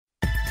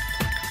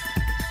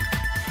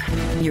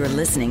You're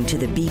listening to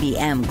the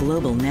BBM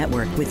Global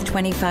Network with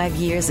 25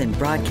 years in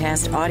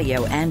broadcast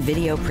audio and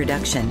video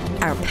production.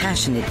 Our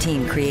passionate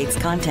team creates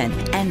content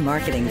and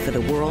marketing for the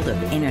world of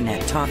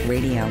Internet talk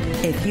radio.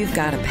 If you've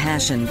got a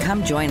passion,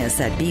 come join us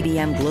at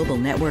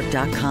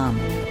bbmglobalnetwork.com.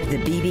 The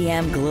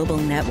BBM Global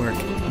Network.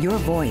 Your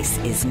voice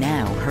is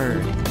now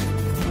heard.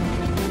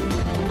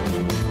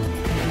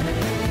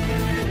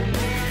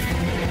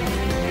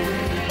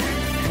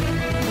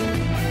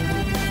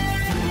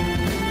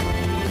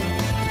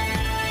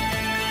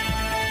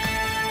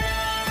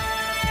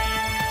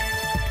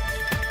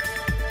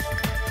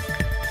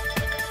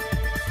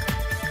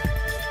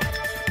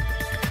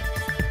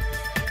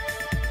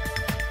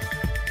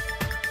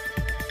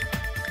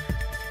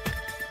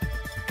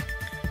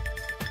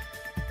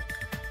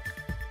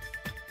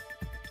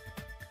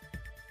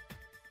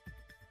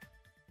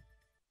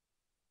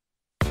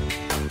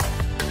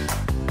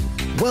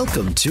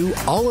 Welcome to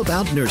All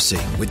About Nursing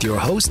with your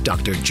host,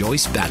 Dr.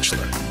 Joyce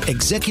Batchelor.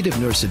 Executive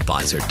Nurse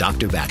Advisor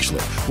Dr.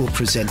 Batchelor will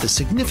present the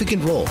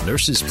significant role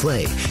nurses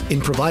play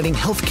in providing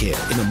health care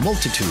in a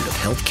multitude of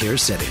healthcare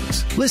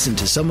settings. Listen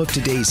to some of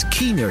today's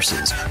key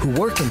nurses who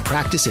work and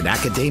practice in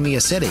academia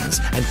settings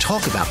and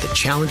talk about the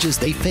challenges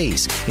they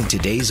face in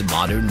today's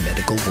modern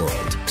medical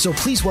world. So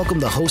please welcome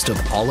the host of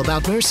All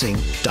About Nursing,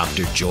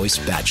 Dr. Joyce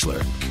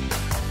Batchelor.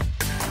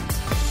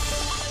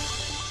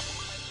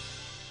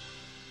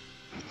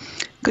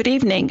 Good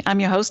evening. I'm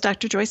your host,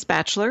 Dr. Joyce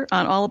Batchelor,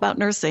 on All About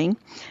Nursing,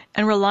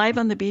 and we're live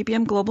on the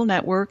BBM Global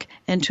Network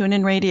and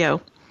TuneIn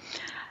Radio.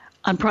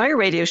 On prior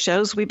radio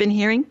shows, we've been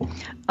hearing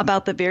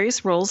about the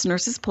various roles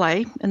nurses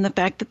play and the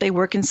fact that they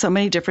work in so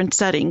many different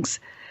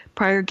settings.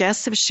 Prior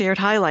guests have shared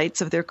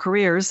highlights of their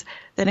careers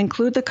that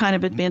include the kind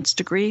of advanced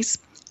degrees,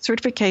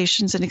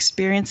 certifications, and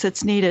experience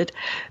that's needed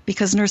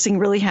because nursing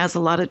really has a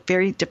lot of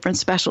very different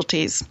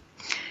specialties.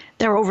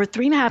 There are over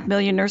 3.5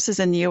 million nurses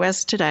in the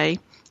U.S. today,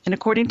 and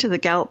according to the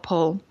Gallup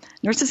poll,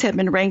 nurses have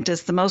been ranked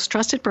as the most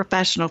trusted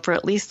professional for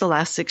at least the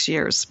last 6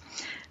 years.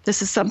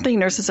 This is something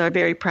nurses are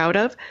very proud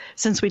of,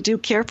 since we do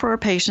care for our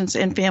patients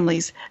and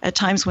families at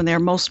times when they are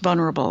most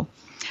vulnerable.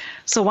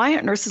 So why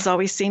aren't nurses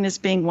always seen as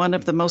being one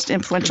of the most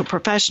influential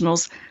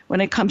professionals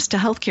when it comes to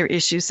healthcare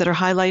issues that are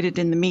highlighted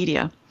in the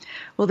media?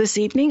 Well, this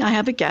evening I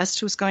have a guest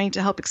who's going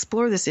to help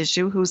explore this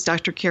issue, who's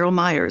Dr. Carol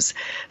Myers.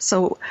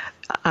 So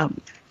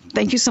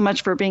thank you so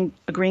much for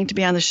agreeing to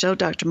be on the show,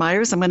 Dr.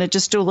 Myers. I'm going to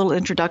just do a little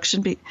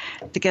introduction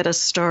to get us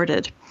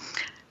started.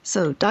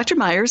 So Dr.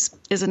 Myers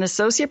is an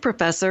associate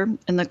professor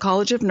in the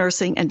College of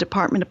Nursing and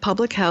Department of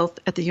Public Health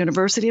at the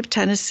University of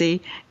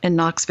Tennessee in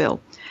Knoxville.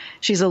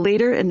 She's a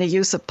leader in the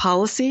use of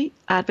policy,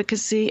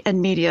 advocacy,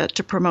 and media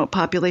to promote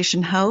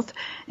population health,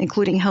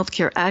 including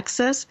healthcare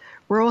access,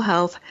 rural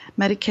health,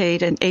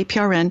 Medicaid, and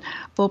APRN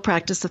full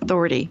practice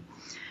authority.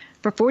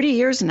 For 40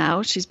 years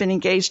now, she's been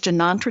engaged in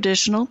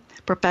non-traditional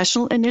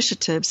professional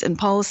initiatives and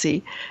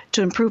policy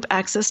to improve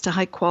access to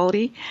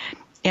high-quality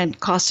and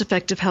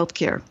cost-effective health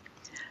care.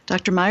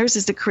 Dr. Myers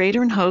is the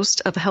creator and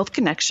host of Health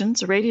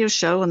Connections, a radio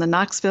show on the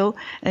Knoxville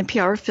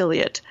NPR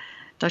affiliate.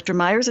 Dr.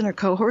 Myers and her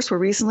cohorts were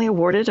recently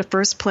awarded a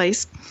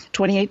first-place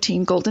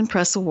 2018 Golden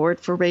Press Award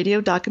for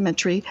radio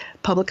documentary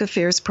public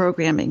affairs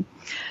programming.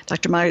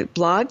 Dr. Myers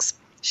blogs.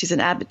 She's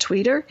an avid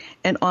tweeter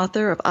and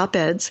author of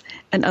op-eds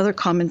and other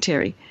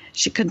commentary.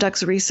 She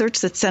conducts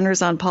research that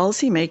centers on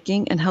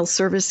policymaking and health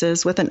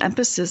services with an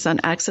emphasis on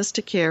access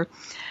to care,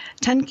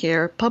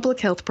 TennCare,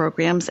 public health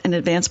programs, and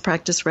advanced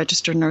practice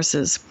registered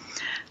nurses.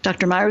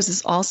 Dr. Myers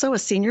is also a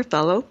senior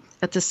fellow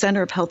at the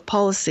Center of Health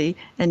Policy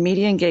and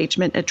Media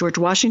Engagement at George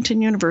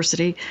Washington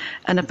University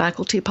and a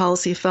faculty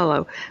policy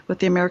fellow with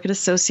the American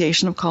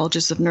Association of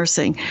Colleges of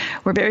Nursing.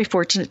 We're very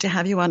fortunate to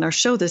have you on our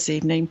show this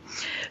evening.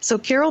 So,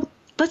 Carol,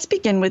 let's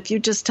begin with you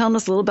just telling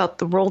us a little about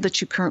the role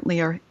that you currently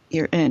are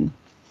in.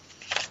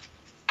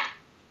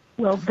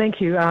 Well, thank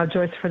you,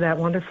 Joyce, for that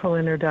wonderful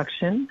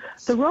introduction.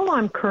 The role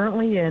I'm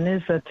currently in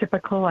is a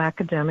typical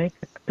academic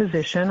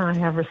position. I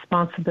have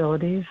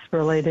responsibilities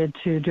related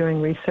to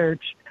doing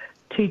research,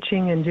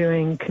 teaching, and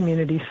doing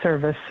community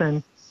service.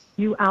 And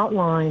you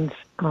outlined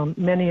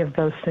many of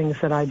those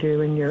things that I do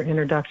in your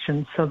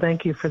introduction, so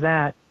thank you for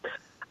that.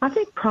 I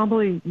think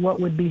probably what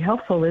would be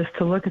helpful is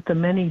to look at the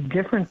many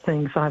different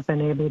things I've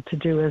been able to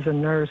do as a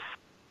nurse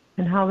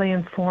and how they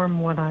inform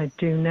what I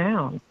do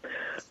now.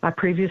 I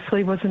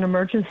previously was an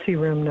emergency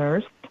room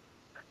nurse.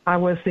 I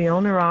was the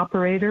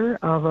owner-operator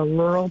of a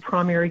rural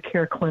primary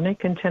care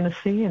clinic in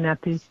Tennessee, and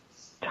at the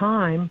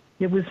time,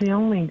 it was the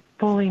only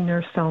fully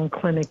nurse-owned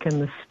clinic in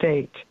the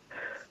state.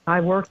 I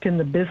worked in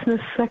the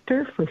business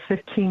sector for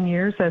 15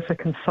 years as a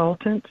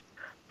consultant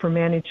for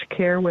managed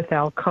care with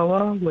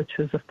Alcoa, which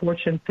is a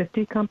Fortune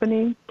 50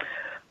 company,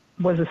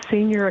 was a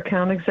senior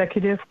account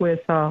executive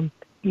with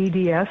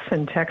EDS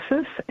in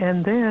Texas,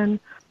 and then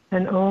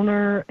an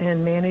owner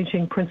and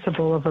managing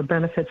principal of a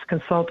benefits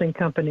consulting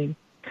company.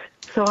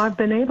 So I've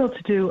been able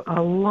to do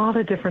a lot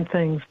of different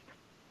things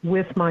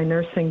with my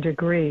nursing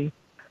degree.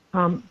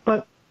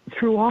 But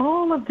through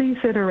all of these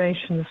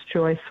iterations,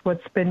 Joyce,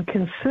 what's been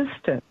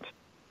consistent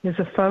is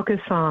a focus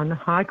on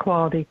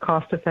high-quality,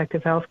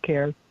 cost-effective health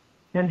care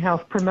and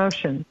health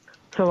promotion.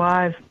 So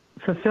I've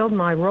fulfilled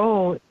my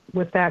role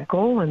with that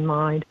goal in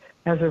mind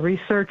as a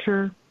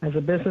researcher, as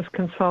a business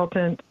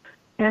consultant,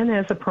 and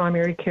as a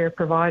primary care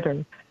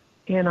provider.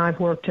 And I've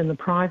worked in the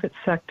private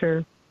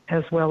sector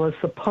as well as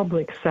the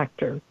public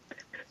sector.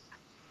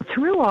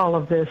 Through all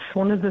of this,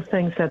 one of the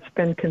things that's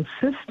been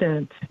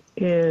consistent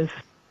is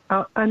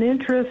an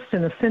interest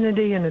and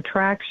affinity and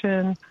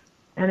attraction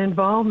and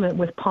involvement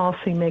with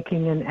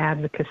policymaking and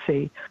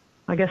advocacy.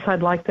 I guess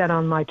I'd like that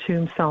on my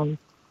tombstone.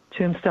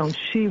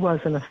 She was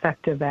an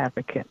effective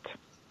advocate.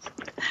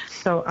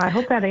 So I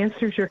hope that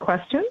answers your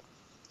question.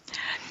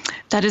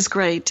 That is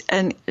great.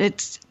 And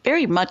it's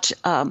very much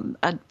a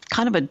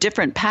kind of a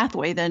different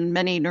pathway than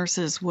many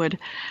nurses would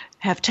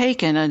have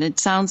taken. And it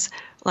sounds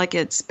like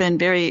it's been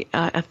very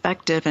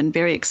effective and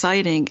very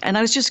exciting. And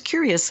I was just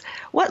curious,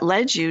 what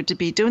led you to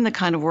be doing the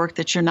kind of work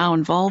that you're now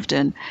involved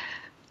in?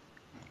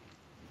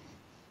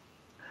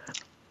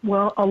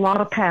 Well, a lot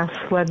of paths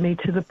led me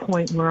to the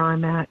point where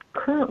I'm at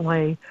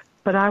currently,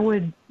 but I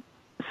would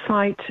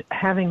cite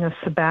having a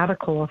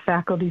sabbatical, a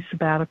faculty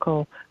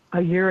sabbatical,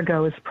 a year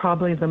ago is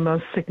probably the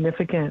most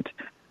significant.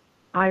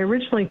 I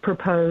originally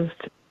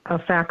proposed a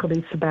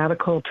faculty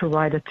sabbatical to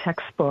write a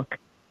textbook,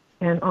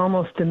 and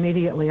almost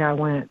immediately I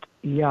went,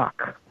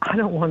 yuck, I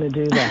don't want to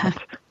do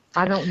that.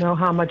 I don't know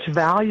how much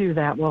value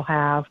that will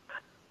have,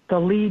 the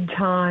lead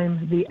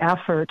time, the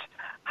effort.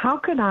 How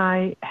could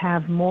I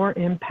have more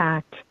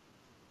impact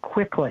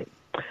quickly?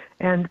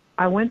 And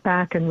I went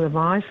back and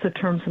revised the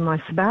terms of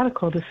my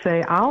sabbatical to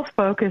say I'll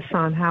focus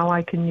on how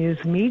I can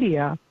use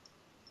media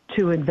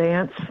to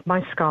advance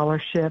my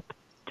scholarship,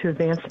 to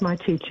advance my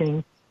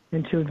teaching,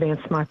 and to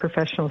advance my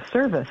professional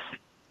service.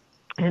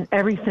 And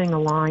everything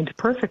aligned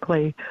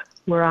perfectly,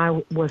 where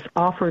I was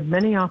offered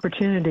many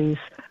opportunities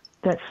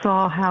that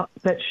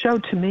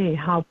showed to me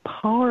how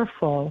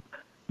powerful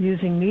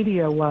using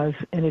media was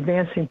in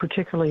advancing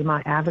particularly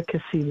my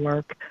advocacy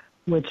work,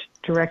 which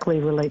directly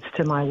relates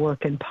to my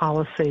work in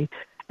policy,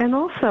 and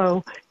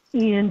also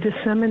in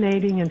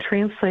disseminating and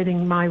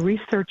translating my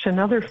research and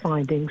other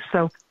findings.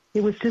 So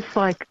it was just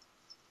like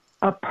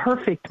a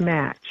perfect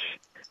match.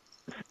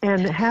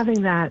 And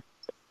having that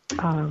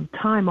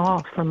time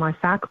off from my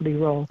faculty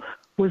role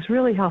was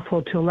really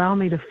helpful to allow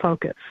me to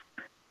focus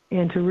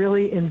and to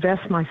really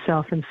invest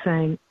myself in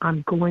saying,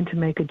 I'm going to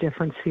make a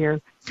difference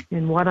here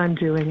in what I'm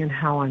doing and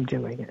how I'm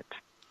doing it.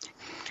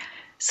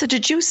 So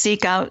did you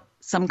seek out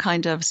some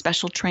kind of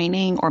special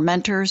training or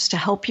mentors to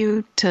help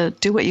you to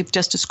do what you've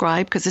just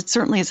described? Because it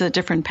certainly is a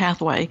different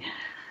pathway.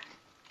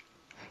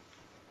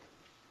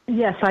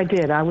 Yes, I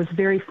did. I was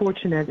very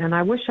fortunate, and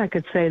I wish I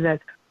could say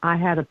that I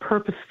had a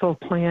purposeful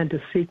plan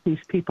to seek these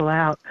people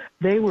out.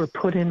 They were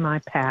put in my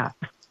path.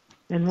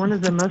 And one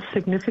of the most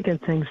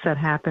significant things that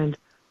happened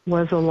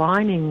was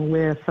aligning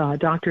with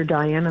Dr.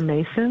 Diana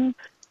Mason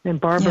and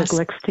Barbara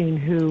Glickstein,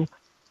 who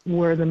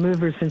were the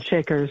movers and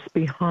shakers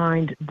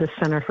behind the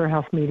Center for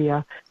Health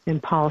Media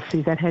and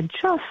Policy that had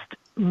just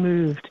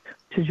moved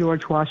to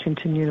George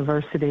Washington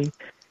University.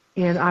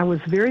 And I was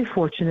very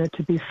fortunate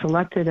to be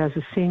selected as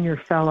a senior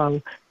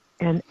fellow.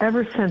 And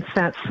ever since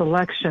that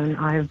selection,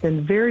 I have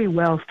been very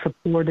well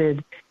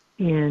supported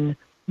in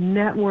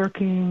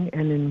networking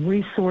and in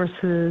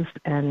resources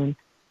and in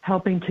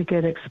helping to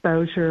get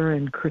exposure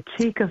and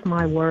critique of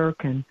my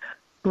work and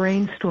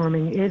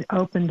brainstorming. It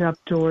opened up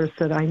doors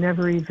that I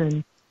never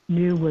even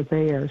knew were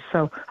there.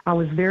 So I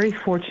was very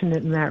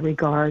fortunate in that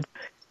regard.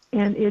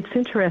 And it's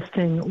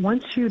interesting,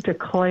 once you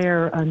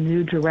declare a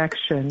new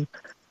direction,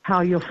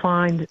 how you'll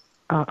find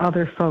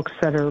other folks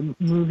that are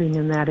moving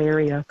in that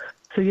area.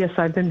 So yes,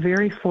 I've been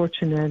very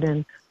fortunate,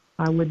 and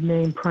I would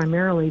name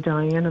primarily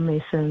Diana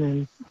Mason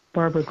and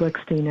Barbara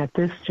Glickstein at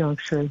this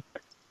juncture.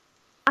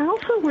 I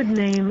also would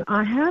name,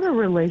 I had a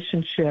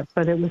relationship,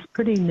 but it was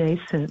pretty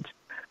nascent,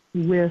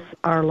 with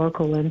our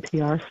local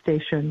NPR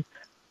station.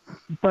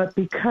 But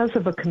because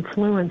of a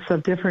confluence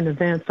of different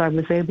events, I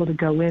was able to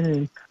go in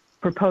and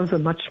propose a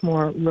much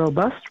more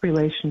robust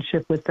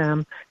relationship with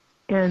them.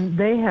 And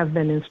they have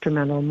been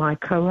instrumental, my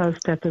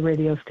co-host at the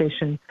radio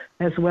station,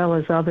 as well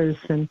as others,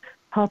 in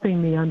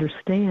helping me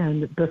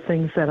understand the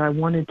things that I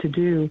wanted to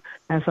do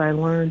as I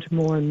learned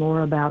more and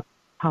more about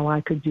how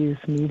I could use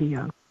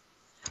media.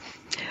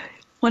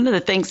 One of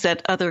the things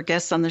that other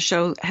guests on the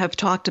show have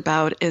talked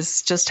about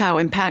is just how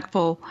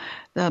impactful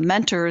the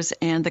mentors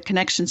and the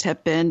connections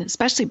have been,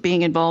 especially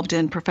being involved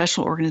in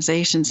professional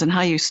organizations, and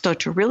how you start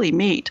to really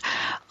meet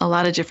a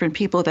lot of different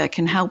people that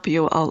can help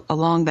you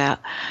along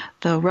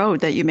the road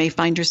that you may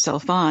find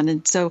yourself on.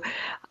 And so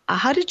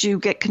how did you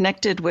get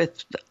connected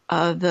with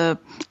the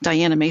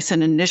Diana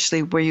Mason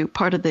initially? Were you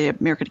part of the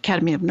American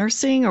Academy of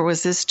Nursing, or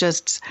was this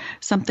just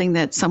something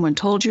that someone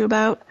told you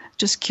about?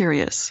 Just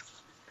curious.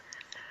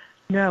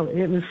 No,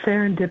 it was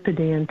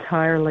serendipity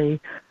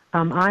entirely.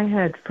 I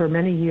had, for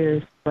many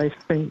years,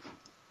 been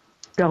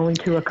going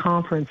to a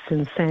conference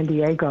in San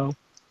Diego,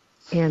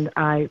 and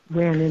I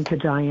ran into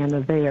Diana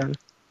there.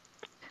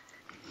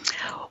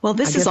 Well,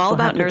 this is all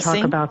about nursing.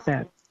 Talk about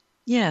that.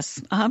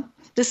 Yes.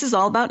 This is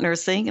All About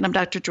Nursing, and I'm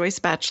Dr. Joyce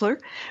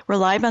Batchelor. We're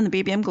live on the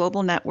BBM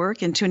Global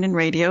Network and TuneIn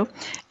Radio.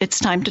 It's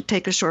time to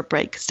take a short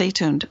break. Stay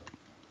tuned.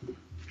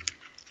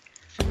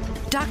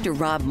 Dr.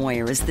 Rob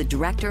Moyer is the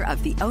director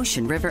of the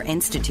Ocean River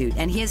Institute,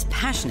 and he is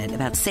passionate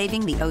about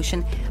saving the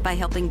ocean by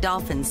helping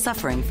dolphins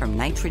suffering from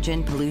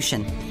nitrogen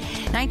pollution.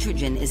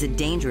 Nitrogen is a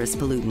dangerous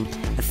pollutant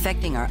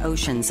affecting our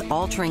oceans,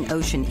 altering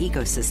ocean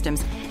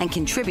ecosystems, and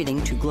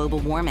contributing to global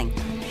warming.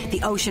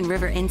 The Ocean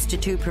River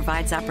Institute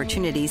provides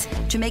opportunities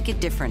to make a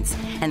difference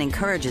and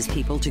encourages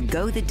people to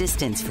go the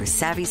distance for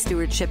savvy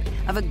stewardship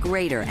of a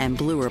greater and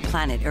bluer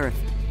planet Earth.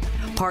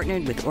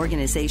 Partnered with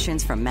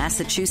organizations from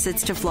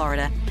Massachusetts to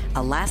Florida,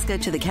 Alaska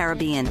to the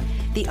Caribbean,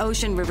 the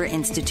Ocean River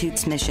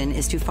Institute's mission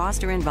is to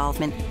foster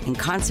involvement in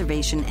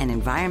conservation and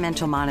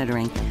environmental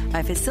monitoring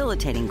by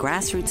facilitating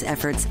grassroots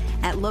efforts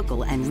at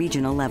local and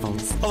regional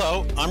levels.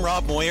 Hello, I'm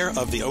Rob Moyer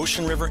of the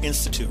Ocean River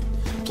Institute.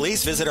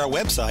 Please visit our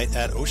website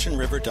at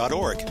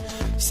oceanriver.org.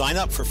 Sign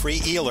up for free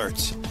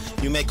e-alerts.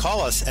 You may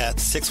call us at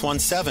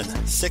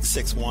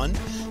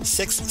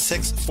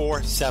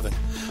 617-661-6647.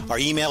 Our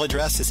email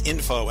address is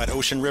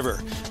info@Ocean River.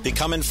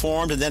 Become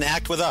informed and then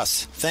act with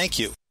us. Thank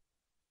you.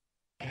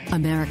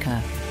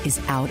 America is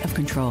out of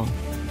control.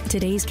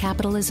 Today's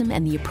capitalism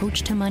and the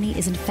approach to money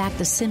is in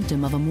fact a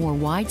symptom of a more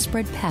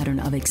widespread pattern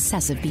of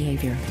excessive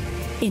behavior.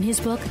 In his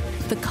book,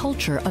 The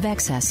Culture of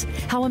Excess,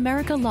 How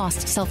America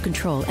Lost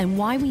Self-Control and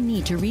Why We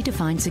Need to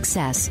Redefine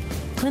Success,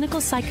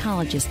 clinical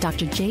psychologist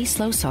Dr. Jay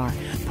Slosar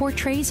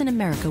portrays an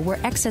America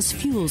where excess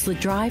fuels the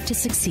drive to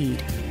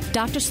succeed.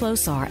 Dr.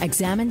 Slosar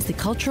examines the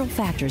cultural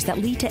factors that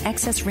lead to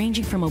excess,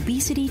 ranging from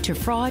obesity to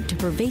fraud to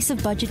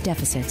pervasive budget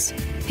deficits.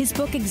 His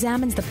book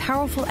examines the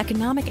powerful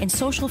economic and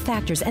social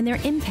factors and their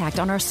impact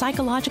on our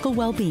psychological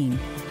well-being.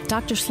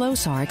 Dr.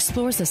 Slosar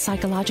explores the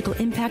psychological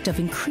impact of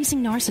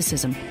increasing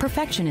narcissism,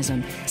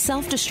 perfectionism,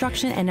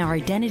 self-destruction, and our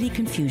identity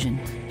confusion.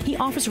 He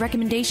offers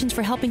recommendations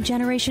for helping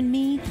Generation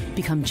Me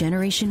become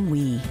Generation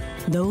We.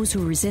 Those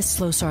who resist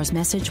Slosar's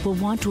message will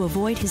want to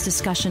avoid his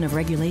discussion of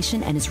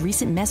regulation and his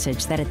recent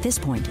message that at this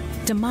point,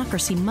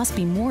 democracy must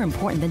be more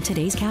important than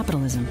today's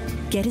capitalism.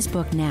 Get his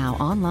book now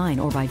online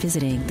or by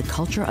visiting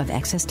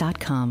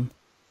thecultureofexcess.com.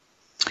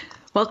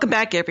 Welcome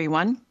back,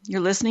 everyone.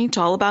 You're listening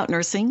to All About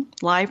Nursing,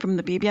 live from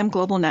the BBM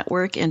Global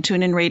Network and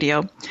TuneIn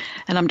Radio.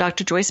 And I'm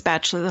Dr. Joyce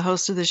Batchelor, the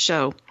host of the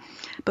show.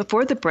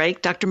 Before the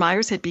break, Dr.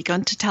 Myers had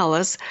begun to tell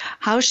us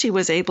how she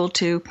was able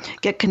to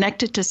get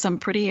connected to some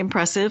pretty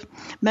impressive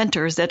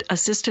mentors that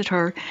assisted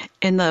her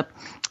in the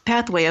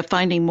pathway of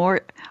finding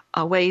more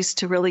ways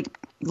to really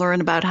learn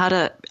about how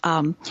to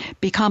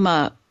become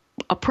a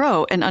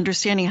pro and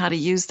understanding how to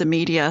use the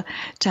media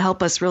to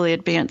help us really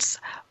advance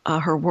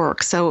her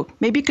work. So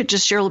maybe you could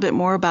just share a little bit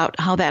more about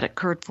how that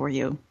occurred for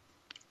you.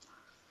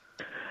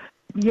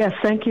 Yes,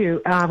 thank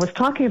you. I was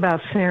talking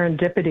about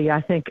serendipity. I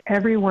think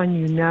everyone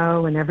you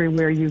know and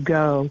everywhere you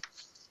go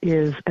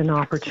is an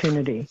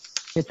opportunity.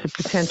 It's a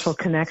potential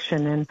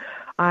connection. And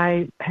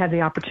I had the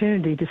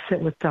opportunity to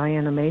sit with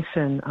Diana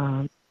Mason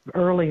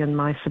early in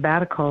my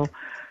sabbatical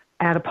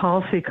at a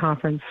policy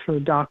conference for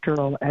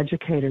doctoral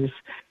educators.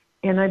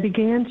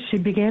 And she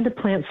began to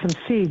plant some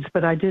seeds,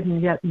 but I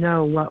didn't yet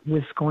know what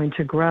was going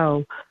to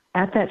grow.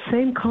 At that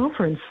same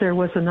conference, there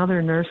was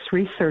another nurse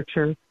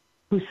researcher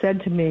who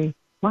said to me,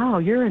 "Wow,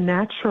 you're a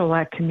natural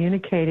at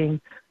communicating.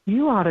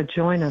 You ought to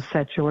join us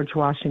at George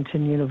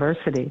Washington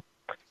University."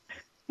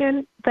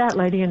 And that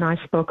lady and I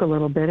spoke a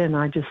little bit, and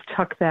I just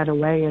tucked that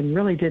away and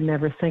really didn't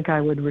ever think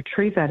I would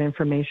retrieve that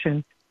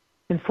information.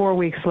 And 4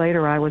 weeks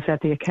later, I was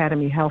at the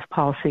Academy Health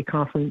Policy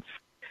Conference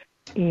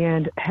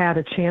and had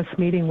a chance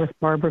meeting with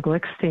Barbara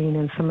Glickstein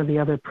and some of the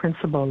other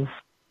principals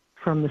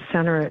from the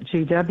center at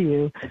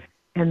GW,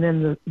 and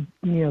then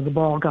the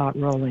ball got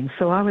rolling.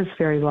 So I was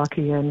very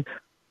lucky, and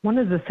one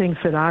of the things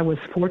that I was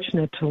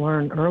fortunate to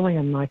learn early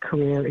in my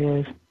career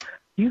is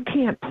you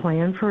can't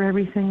plan for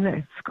everything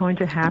that's going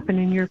to happen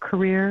in your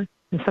career,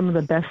 and some of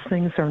the best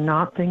things are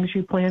not things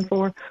you plan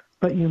for,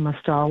 but you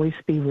must always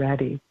be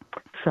ready.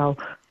 So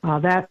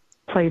that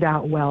played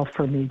out well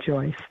for me,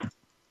 Joyce.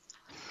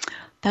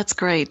 That's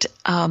great.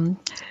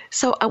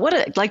 So what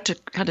I'd like to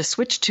kind of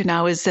switch to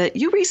now is that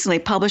you recently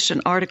published an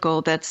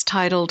article that's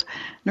titled,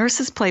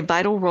 "Nurses Play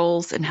Vital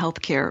Roles in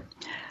Healthcare.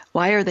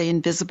 Why Are They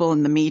Invisible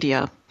in the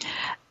Media?"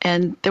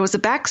 And there was a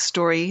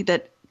backstory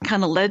that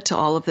kind of led to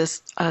all of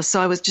this. So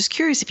I was just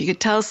curious if you could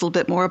tell us a little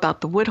bit more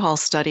about the Woodhull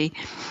study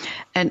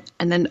and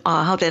then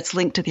how that's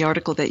linked to the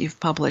article that you've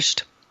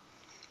published.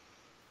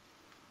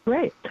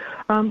 Great.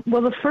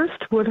 Well, the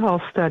first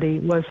Woodhull study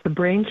was the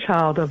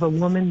brainchild of a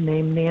woman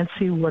named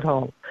Nancy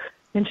Woodhull,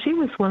 and she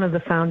was one of the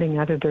founding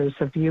editors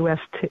of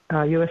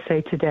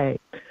USA Today.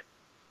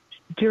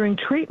 During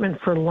treatment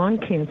for lung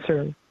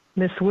cancer,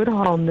 Miss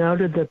Woodhull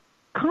noted the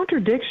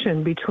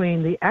contradiction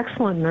between the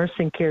excellent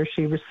nursing care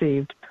she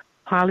received,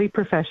 highly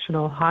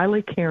professional,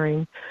 highly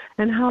caring,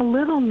 and how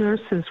little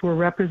nurses were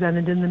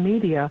represented in the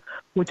media,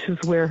 which is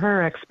where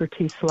her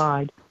expertise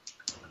lied.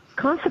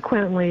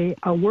 Consequently,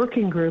 a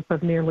working group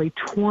of nearly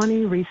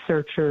 20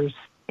 researchers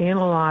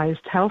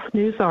analyzed health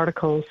news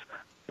articles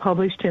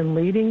published in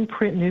leading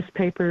print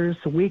newspapers,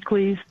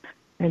 weeklies,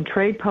 and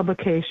trade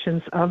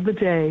publications of the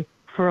day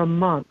for a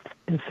month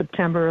in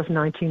September of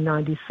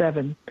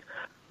 1997.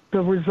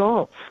 The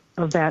results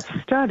of that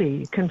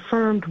study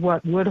confirmed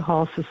what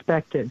Woodhull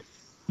suspected.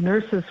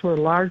 Nurses were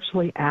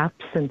largely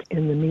absent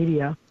in the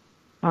media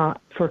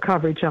for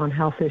coverage on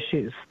health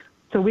issues.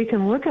 So we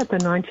can look at the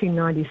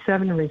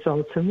 1997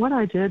 results, and what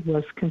I did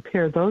was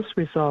compare those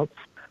results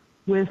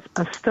with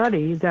a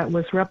study that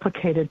was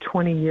replicated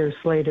 20 years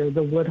later,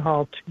 the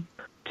Woodhull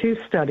 2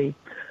 study.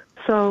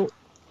 So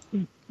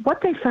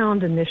what they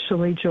found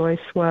initially, Joyce,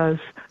 was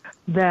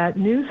that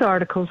news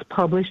articles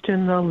published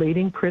in the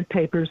leading print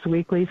papers,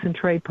 weeklies, and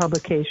trade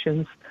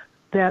publications,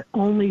 that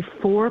only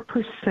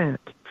 4%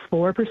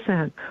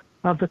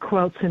 of the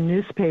quotes in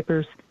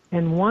newspapers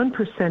and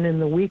 1% in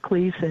the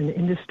weeklies and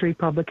industry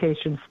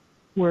publications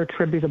were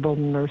attributable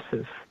to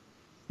nurses.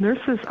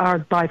 Nurses are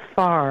by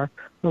far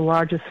the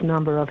largest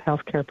number of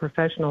healthcare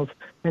professionals,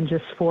 and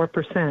just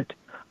 4%.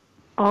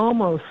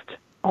 Almost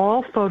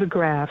all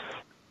photographs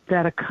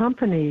that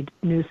accompanied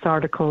news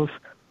articles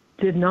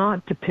did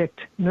not depict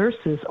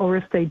nurses, or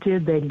if they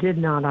did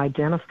not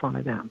identify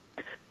them.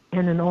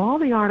 And in all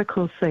the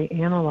articles they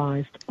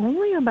analyzed,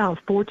 only about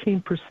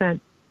 14%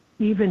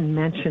 even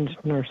mentioned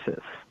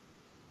nurses.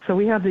 So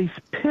we have these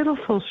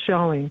pitiful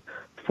showing,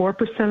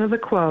 4% of the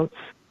quotes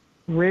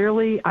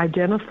rarely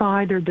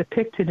identified or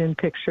depicted in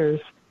pictures,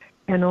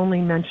 and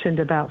only mentioned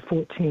about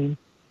 14%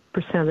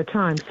 of the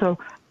time. So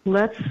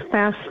let's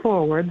fast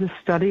forward. The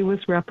study was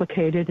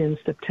replicated in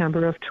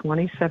September of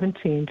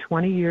 2017,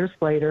 20 years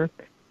later,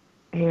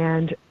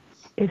 and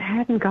it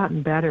hadn't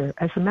gotten better.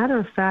 As a matter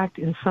of fact,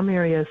 in some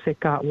areas it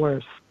got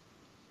worse.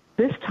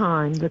 This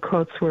time, the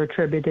quotes were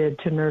attributed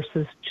to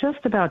nurses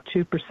just about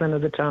 2%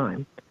 of the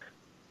time.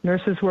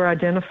 Nurses were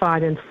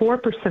identified in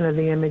 4% of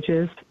the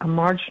images, a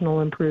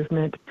marginal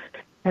improvement,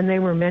 and they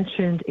were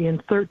mentioned in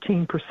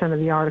 13% of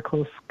the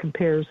articles,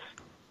 compares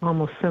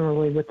almost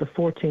similarly with the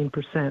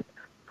 14%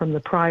 from the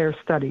prior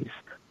studies.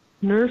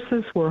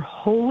 Nurses were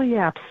wholly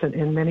absent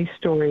in many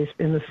stories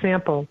in the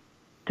sample,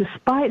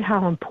 despite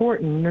how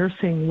important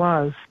nursing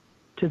was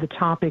to the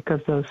topic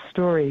of those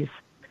stories.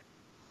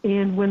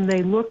 And when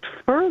they looked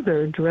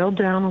further, drilled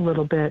down a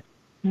little bit,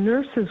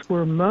 nurses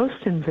were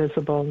most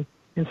invisible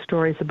in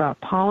stories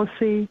about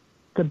policy,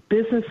 the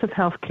business of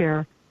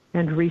healthcare,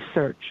 and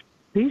research.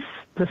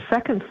 The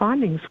second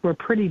findings were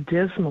pretty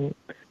dismal.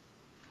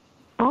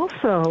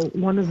 Also,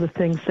 one of the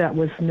things that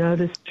was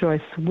noticed, Joyce,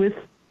 with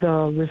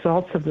the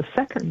results of the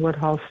second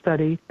Woodhull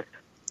study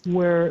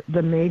were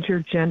the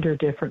major gender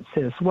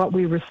differences. What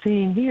we were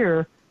seeing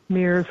here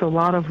mirrors a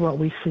lot of what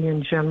we see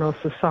in general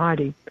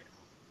society.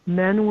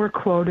 Men were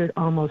quoted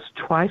almost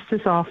twice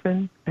as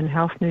often in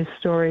health news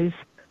stories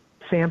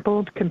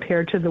sampled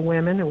compared to the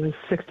women. It was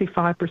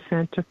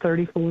 65% to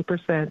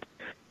 34%.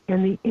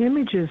 And the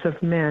images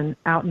of men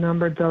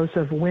outnumbered those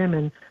of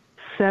women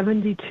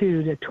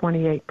 72 to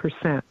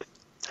 28%.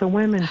 So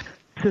women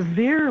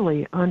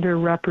severely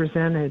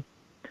underrepresented.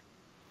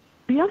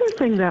 The other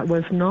thing that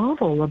was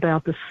novel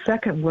about the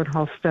second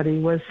Woodhull study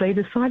was they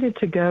decided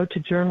to go to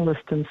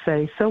journalists and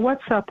say, so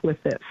what's up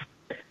with this?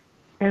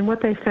 And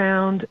what they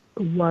found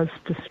was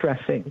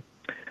distressing.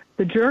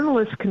 The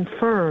journalists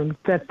confirmed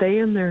that they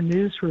in their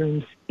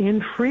newsrooms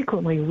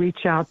infrequently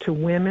reach out to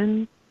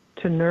women,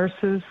 to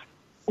nurses,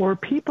 or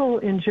people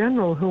in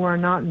general who are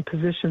not in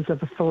positions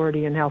of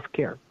authority in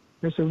healthcare.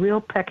 There's a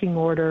real pecking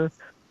order,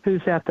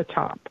 who's at the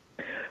top.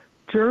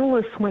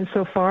 Journalists went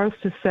so far as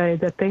to say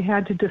that they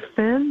had to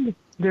defend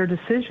their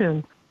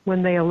decision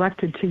when they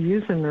elected to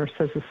use a nurse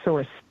as a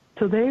source.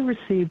 So they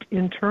received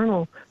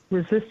internal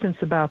resistance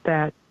about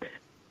that.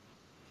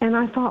 And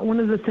I thought one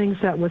of the things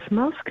that was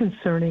most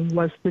concerning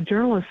was the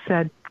journalists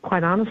said,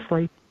 quite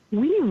honestly,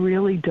 we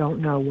really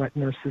don't know what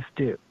nurses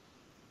do.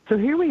 So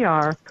here we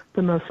are,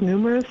 the most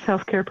numerous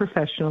healthcare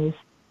professionals,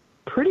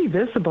 pretty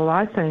visible,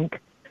 I think,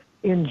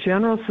 in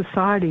general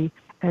society,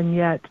 and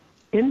yet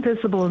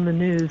invisible in the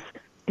news,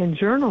 and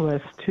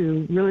journalists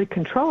who really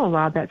control a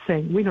lot of that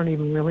saying, we don't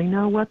even really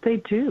know what they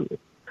do.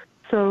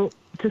 So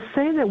to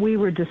say that we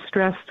were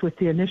distressed with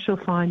the initial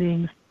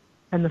findings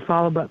and the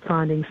follow-up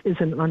findings is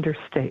an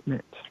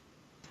understatement.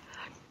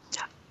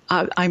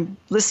 I'm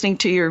listening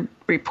to your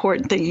report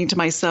and thinking to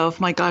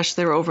myself, my gosh,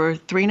 there are over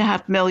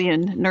 3.5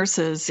 million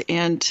nurses,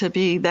 and to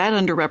be that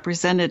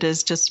underrepresented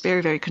is just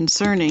very, very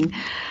concerning.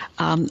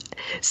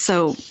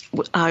 So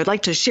I'd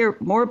like to share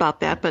more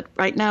about that, but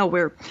right now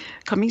we're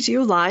coming to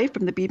you live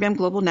from the BBM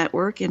Global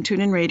Network and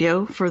TuneIn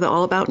Radio for the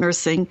All About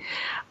Nursing,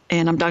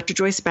 and I'm Dr.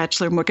 Joyce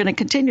Batchelor, and we're going to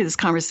continue this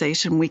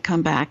conversation when we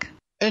come back.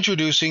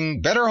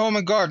 Introducing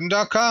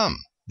BetterHomeAndGarden.com.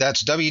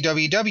 That's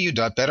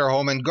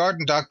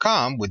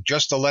www.betterhomeandgarden.com with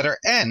just the letter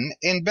N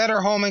in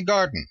Better Home and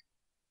Garden.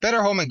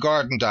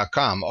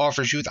 BetterHomeAndGarden.com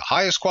offers you the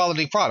highest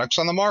quality products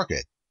on the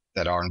market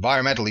that are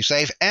environmentally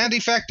safe and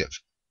effective,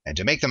 and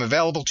to make them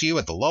available to you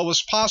at the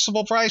lowest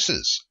possible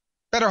prices.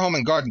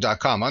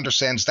 BetterHomeAndGarden.com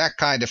understands that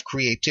kind of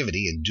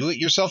creativity and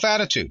do-it-yourself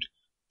attitude.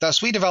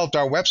 Thus, we developed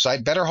our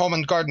website,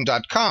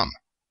 BetterHomeAndGarden.com,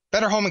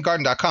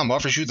 BetterHomeAndGarden.com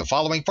offers you the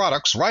following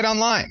products right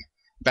online: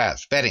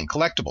 bath, bedding,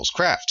 collectibles,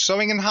 craft,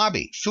 sewing and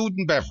hobby, food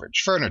and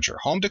beverage, furniture,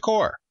 home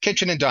decor,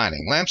 kitchen and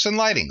dining, lamps and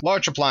lighting,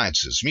 large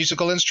appliances,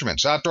 musical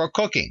instruments, outdoor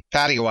cooking,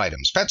 patio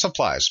items, pet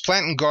supplies,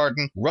 plant and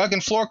garden, rug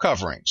and floor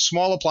coverings,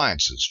 small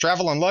appliances,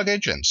 travel and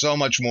luggage, and so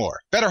much more.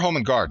 Better Home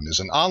and Garden is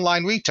an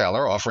online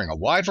retailer offering a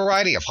wide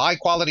variety of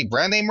high-quality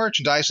brand-name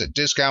merchandise at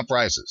discount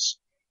prices.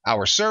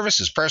 Our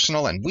service is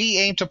personal and we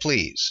aim to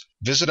please.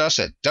 Visit us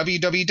at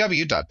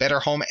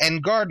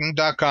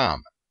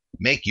www.betterhomeandgarden.com.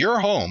 Make your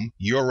home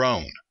your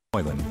own.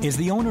 Moylan is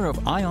the owner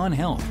of Ion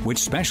Health, which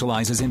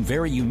specializes in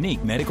very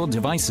unique medical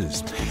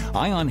devices.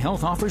 Ion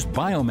Health offers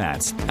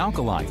biomats,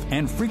 alkalife,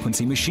 and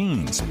frequency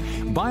machines.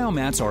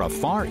 Biomats are a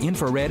far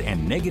infrared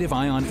and negative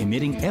ion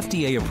emitting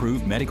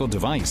FDA-approved medical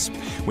device.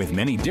 With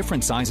many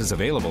different sizes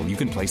available, you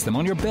can place them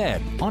on your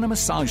bed, on a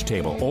massage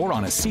table, or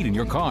on a seat in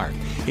your car.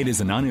 It is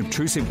an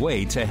unobtrusive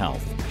way to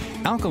health.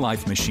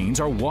 Alkalife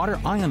machines are water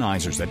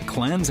ionizers that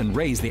cleanse and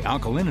raise the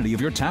alkalinity of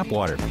your tap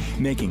water,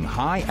 making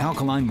high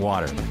alkaline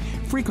water.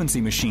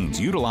 Frequency machines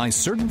utilize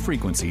certain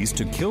frequencies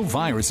to kill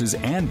viruses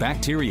and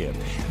bacteria.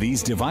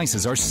 These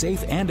devices are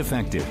safe and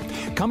effective.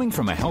 Coming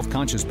from a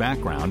health-conscious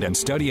background and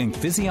studying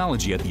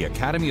physiology at the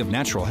Academy of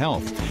Natural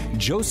Health,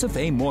 Joseph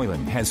A.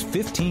 Moylan has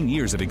 15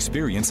 years of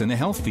experience in the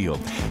health field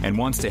and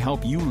wants to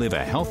help you live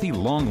a healthy,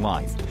 long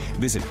life.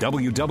 Visit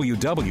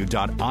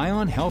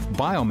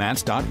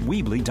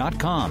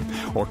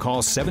www.ionhealthbiomats.weebly.com or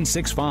call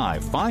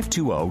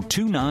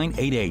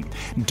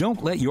 765-520-2988.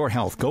 Don't let your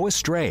health go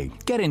astray.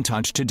 Get in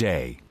touch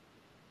today.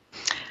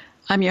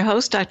 I'm your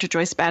host, Dr.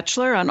 Joyce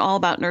Batchelor, on All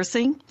About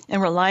Nursing,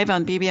 and we're live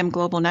on BBM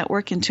Global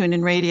Network and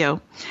TuneIn Radio.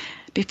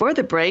 Before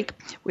the break,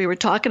 we were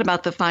talking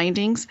about the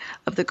findings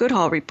of the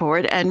Goodall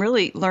Report and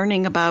really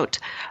learning about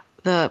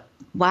the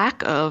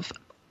lack of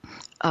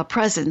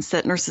presence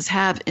that nurses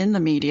have in the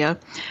media.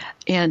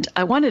 And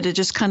I wanted to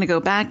just kind of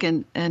go back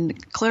and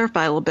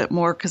clarify a little bit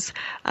more, because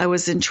I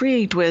was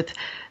intrigued with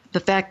the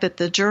fact that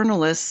the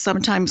journalists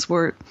sometimes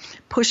were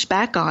pushed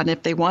back on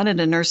if they wanted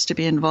a nurse to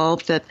be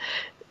involved, that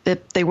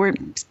they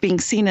weren't being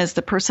seen as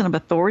the person of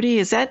authority.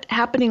 Is that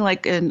happening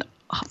like in,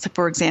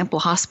 for example,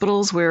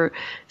 hospitals where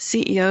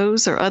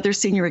CEOs or other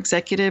senior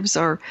executives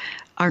are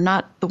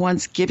not the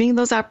ones giving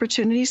those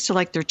opportunities to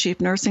like their chief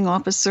nursing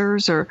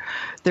officers or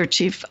their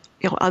chief,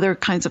 other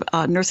kinds of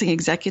nursing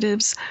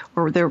executives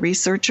or their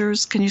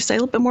researchers? Can you say a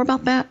little bit more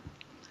about that?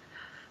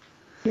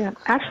 Yeah,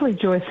 actually,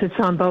 Joyce, it's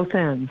on both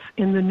ends.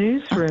 In the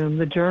newsroom,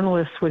 the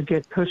journalists would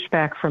get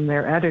pushback from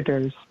their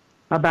editors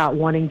about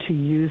wanting to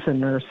use a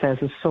nurse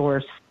as a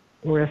source,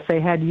 or if they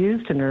had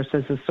used a nurse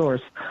as a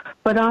source.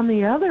 But on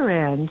the other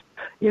end,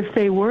 if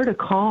they were to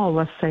call,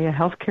 let's say, a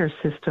healthcare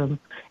system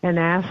and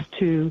ask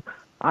to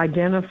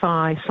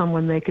identify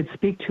someone they could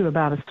speak to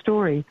about a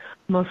story,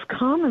 most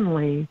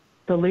commonly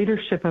the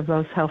leadership of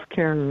those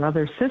healthcare or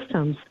other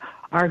systems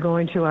are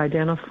going to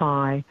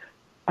identify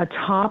a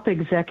top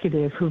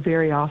executive who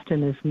very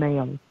often is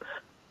male.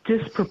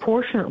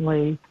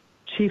 Disproportionately,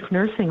 chief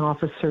nursing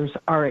officers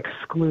are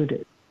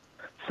excluded.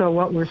 So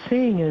what we're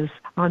seeing is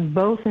on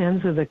both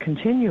ends of the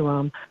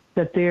continuum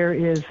that there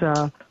is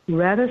a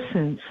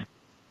reticence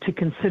to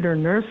consider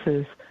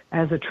nurses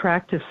as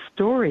attractive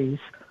stories,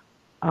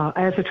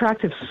 as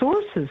attractive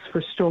sources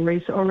for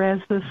stories, or as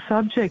the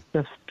subject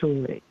of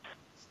stories.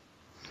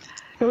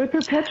 So it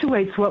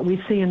perpetuates what we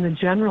see in the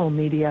general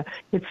media.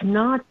 It's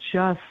not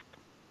just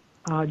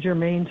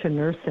germane to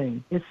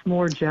nursing. It's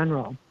more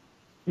general,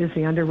 is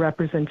the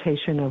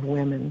underrepresentation of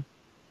women.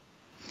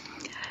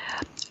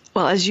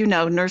 Well, as you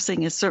know,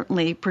 nursing is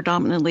certainly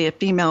predominantly a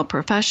female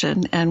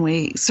profession, and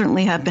we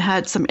certainly have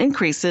had some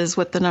increases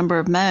with the number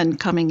of men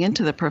coming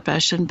into the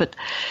profession. But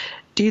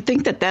do you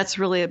think that that's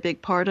really a big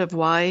part of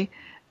why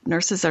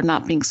nurses are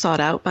not being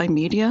sought out by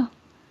media?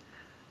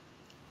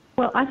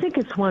 Well, I think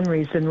it's one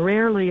reason.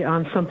 Rarely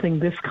on something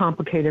this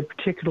complicated,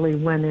 particularly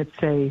when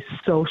it's a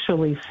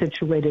socially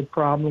situated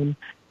problem,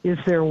 is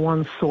there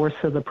one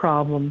source of the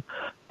problem.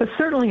 But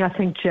certainly I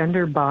think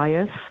gender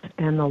bias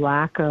and the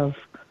lack of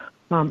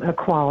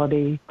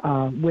equality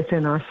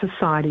within our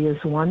society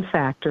is one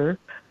factor.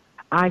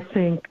 I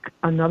think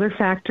another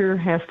factor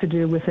has to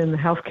do within the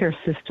healthcare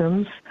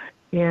systems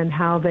and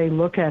how they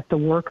look at the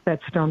work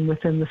that's done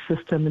within the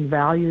system and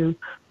value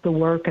the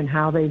work and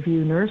how they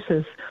view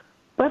nurses.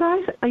 But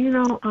I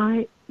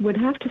would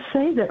have to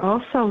say that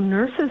also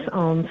nurses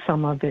own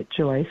some of it,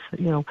 Joyce, a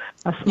small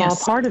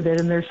Yes. part of it,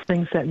 and there's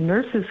things that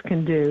nurses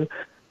can do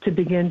to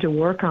begin to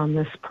work on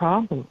this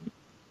problem.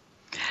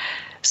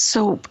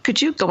 So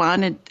could you go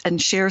on and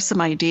share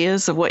some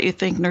ideas of what you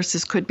think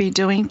nurses could be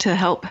doing to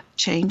help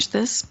change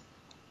this?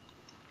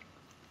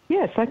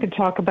 Yes, I could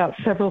talk about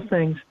several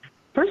things.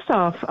 First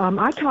off,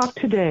 I talked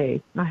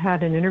today. I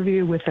had an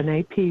interview with an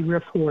AP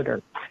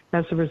reporter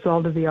as a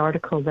result of the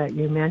article that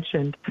you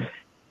mentioned.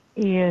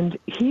 And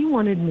he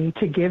wanted me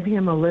to give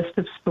him a list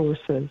of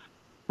sources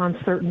on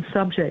certain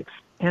subjects.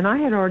 And I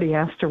had already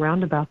asked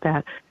around about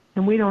that,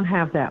 and we don't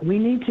have that. We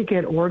need to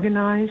get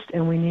organized,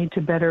 and we need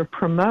to better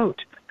promote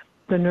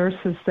the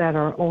nurses that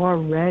are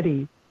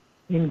already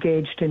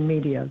engaged in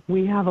media.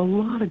 We have a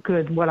lot of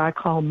good, what I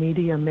call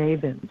media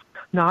mavens.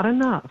 Not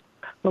enough,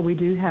 but we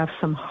do have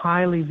some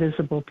highly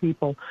visible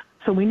people.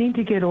 So we need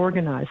to get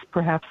organized.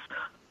 Perhaps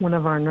one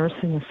of our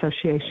nursing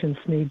associations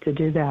need to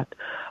do that.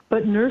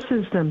 But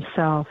nurses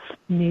themselves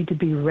need to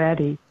be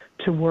ready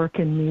to work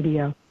in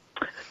media.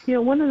 You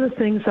know, one of the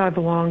things I've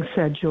long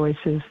said, Joyce,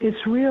 is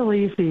it's real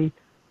easy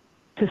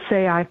to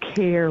say I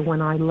care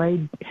when I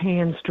lay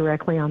hands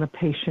directly on a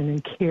patient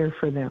and care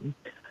for them.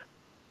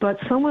 But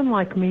someone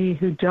like me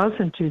who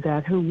doesn't do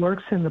that, who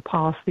works in the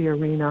policy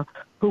arena,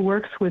 who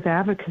works with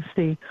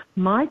advocacy,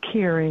 my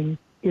caring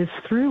is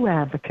through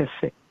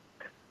advocacy.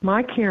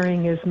 My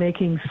caring is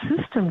making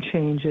system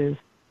changes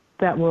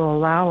that will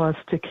allow us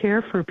to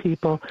care for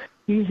people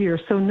easier.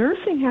 So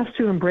nursing has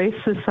to embrace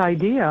this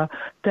idea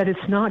that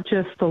it's not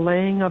just the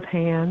laying of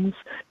hands,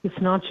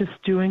 it's not just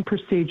doing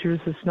procedures,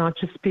 it's not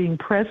just being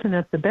present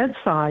at the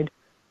bedside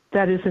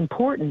that is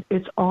important.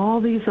 It's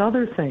all these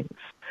other things.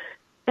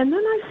 And then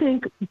I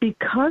think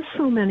because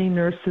so many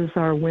nurses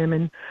are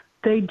women,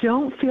 they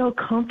don't feel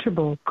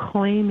comfortable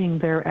claiming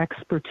their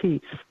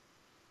expertise.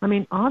 I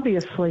mean,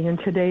 obviously, in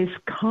today's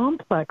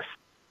complex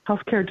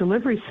healthcare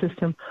delivery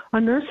system,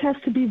 a nurse has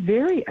to be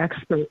very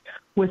expert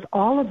with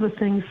all of the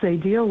things they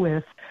deal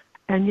with,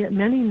 and yet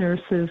many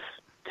nurses,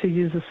 to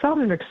use a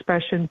Southern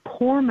expression,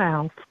 poor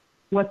mouth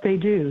what they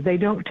do. They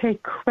don't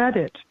take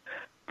credit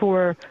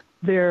for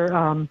their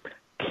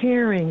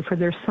caring, for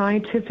their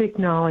scientific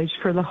knowledge,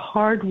 for the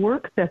hard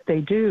work that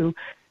they do,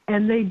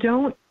 and they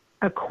don't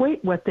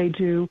equate what they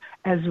do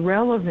as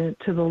relevant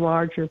to the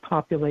larger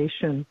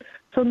population.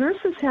 So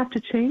nurses have to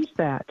change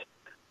that,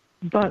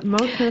 but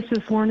most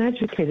nurses weren't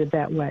educated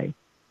that way.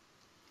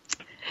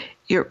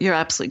 You're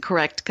absolutely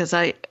correct, because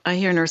I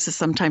hear nurses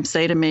sometimes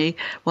say to me,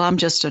 well, I'm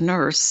just a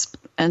nurse,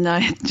 and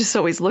I just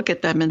always look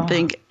at them and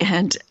think,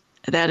 and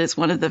that is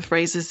one of the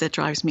phrases that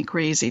drives me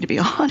crazy, to be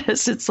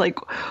honest. It's like,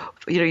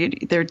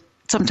 they're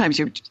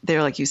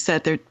like you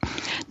said, they're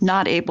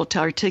not able to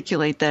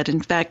articulate that.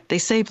 In fact, they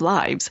save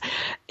lives,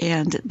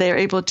 and they're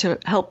able to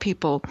help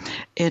people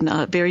in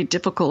very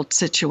difficult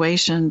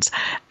situations,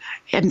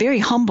 and very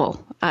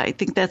humble. I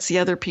think that's the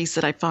other piece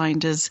that I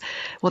find is,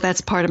 well,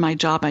 that's part of my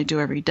job I do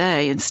every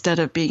day, instead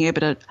of being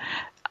able to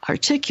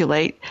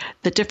articulate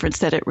the difference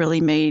that it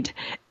really made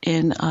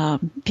in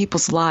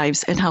people's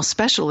lives, and how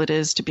special it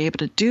is to be able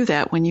to do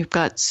that when you've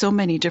got so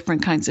many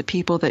different kinds of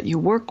people that you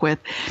work with,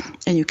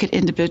 and you can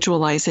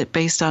individualize it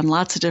based on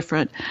lots of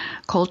different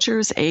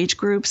cultures, age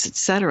groups,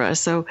 etc.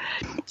 So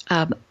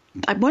I'm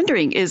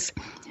wondering, is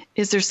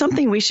there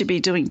something we should be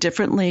doing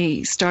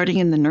differently starting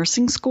in the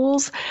nursing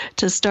schools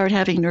to start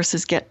having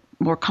nurses get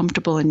more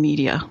comfortable in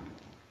media?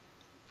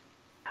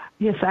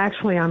 Yes,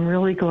 actually, I'm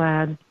really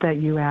glad that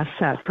you asked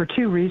that for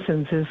two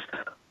reasons. Is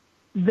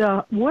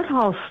the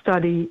Woodhull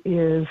study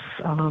is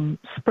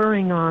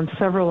spurring on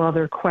several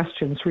other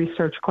questions,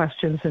 research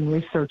questions and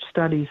research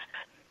studies.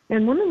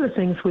 And one of the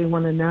things we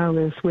want to know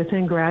is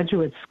within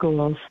graduate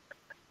schools,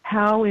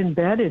 how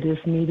embedded is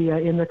media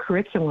in the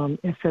curriculum,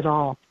 if at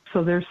all?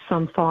 So there's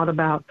some thought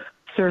about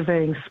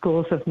surveying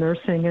schools of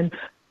nursing. And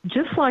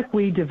just like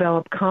we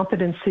develop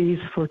competencies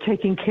for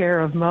taking care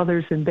of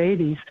mothers and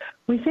babies,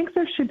 we think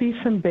there should be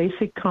some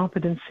basic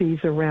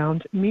competencies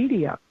around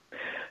media.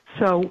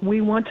 So we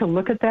want to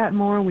look at that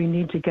more. We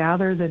need to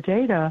gather the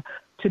data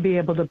to be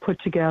able to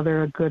put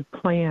together a good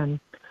plan.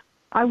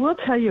 I will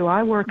tell you,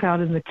 I work out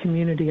in the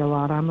community a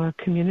lot. I'm a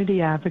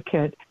community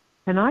advocate,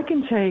 and I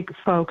can take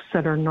folks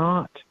that are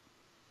not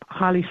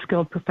highly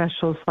skilled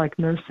professionals like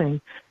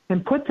nursing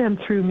and put them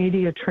through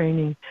media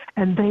training,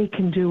 and they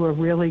can do a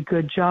really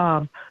good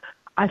job.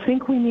 I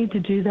think we need to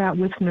do that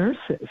with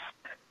nurses.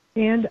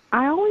 And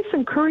I always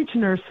encourage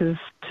nurses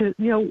to,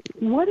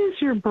 what is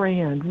your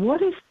brand?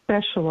 What is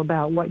special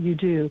about what you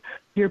do?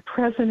 You're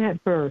present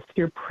at birth.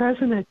 You're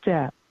present at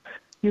death.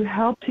 You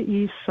help to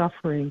ease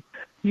suffering.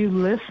 You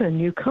listen.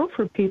 You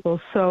comfort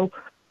people. So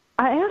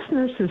I ask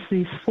nurses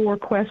these 4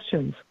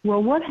 questions.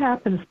 Well, what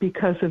happens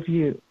because of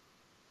you?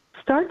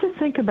 Start to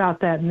think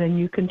about that, and then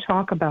you can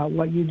talk about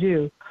what you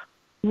do.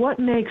 What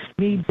makes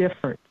me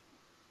different?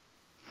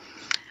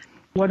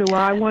 What do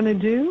I want to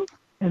do?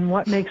 And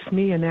what makes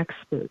me an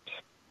expert?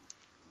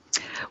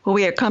 Well,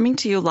 we are coming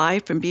to you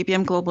live from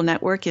BBM Global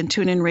Network and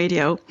TuneIn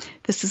Radio.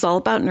 This is All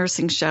About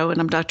Nursing show,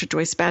 and I'm Dr.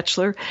 Joyce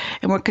Batchelor,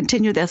 and we'll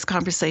continue this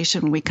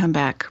conversation when we come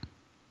back.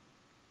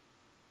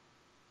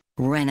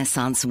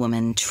 Renaissance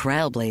woman,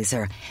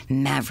 trailblazer,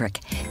 maverick.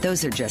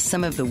 Those are just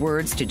some of the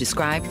words to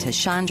describe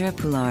Tashandra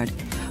Poulard,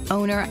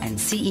 owner and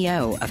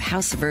CEO of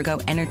House Virgo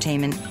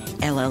Entertainment,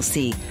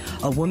 LLC,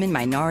 a woman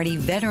minority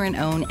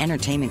veteran-owned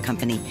entertainment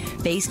company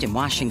based in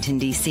Washington,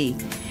 D.C.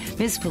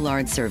 Ms.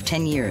 Poulard served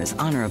 10 years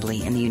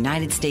honorably in the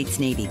United States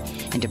Navy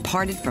and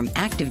departed from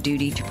active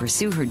duty to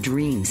pursue her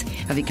dreams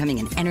of becoming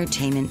an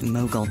entertainment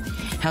mogul.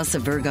 House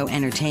of Virgo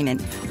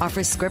Entertainment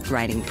offers script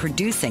writing,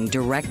 producing,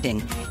 directing,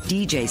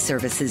 DJ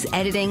services,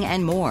 editing,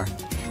 and more.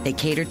 They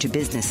cater to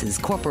businesses,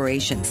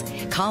 corporations,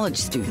 college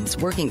students,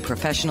 working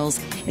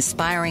professionals,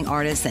 aspiring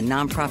artists, and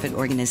nonprofit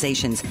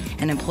organizations,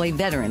 and employ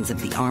veterans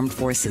of the armed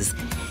forces.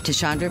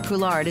 Tashandra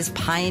Poulard is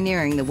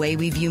pioneering the way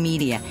we view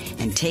media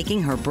and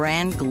taking her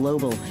brand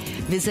global.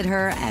 Visit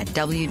her at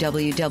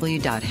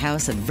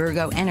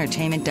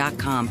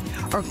www.houseofvirgoentertainment.com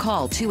or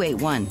call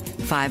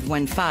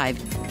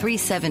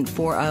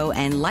 281-515-3740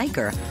 and like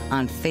her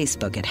on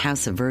Facebook at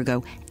House of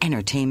Virgo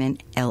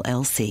Entertainment,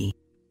 LLC.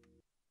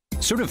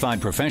 Certified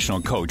professional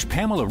coach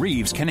Pamela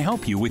Reeves can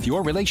help you with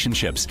your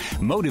relationships.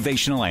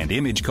 Motivational and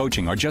image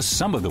coaching are just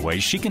some of the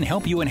ways she can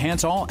help you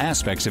enhance all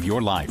aspects of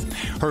your life.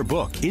 Her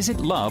book, Is It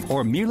Love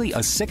or Merely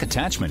a Sick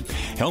Attachment?,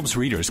 helps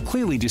readers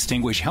clearly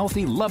distinguish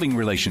healthy, loving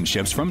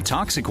relationships from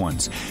toxic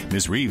ones.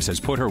 Ms. Reeves has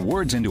put her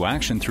words into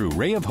action through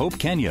Ray of Hope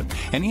Kenya,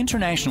 an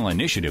international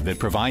initiative that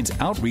provides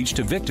outreach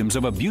to victims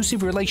of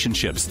abusive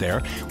relationships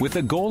there with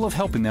the goal of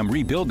helping them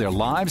rebuild their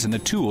lives and the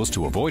tools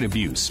to avoid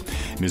abuse.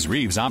 Ms.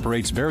 Reeves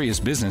operates various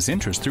business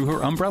interests through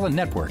her umbrella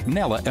network,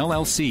 Nella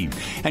LLC,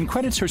 and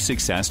credits her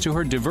success to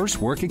her diverse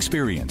work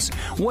experience.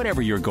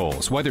 Whatever your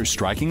goals, whether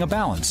striking a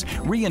balance,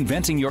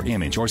 reinventing your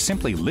image, or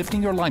simply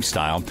lifting your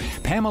lifestyle,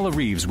 Pamela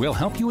Reeves will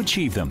help you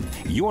achieve them.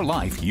 Your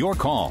life, your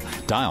call.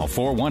 Dial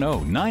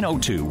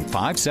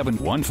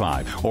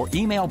 410-902-5715 or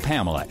email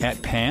Pamela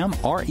at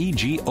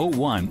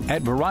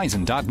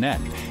pamregon@verizon.net.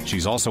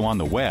 She's also on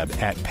the web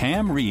at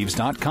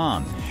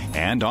pamreeves.com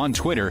and on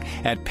Twitter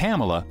at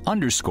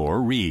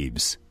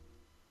Pamela_Reeves.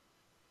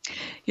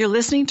 You're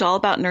listening to All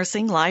About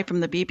Nursing live from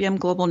the BBM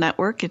Global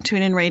Network and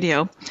TuneIn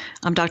Radio.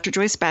 I'm Dr.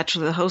 Joyce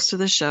Batchelor, the host of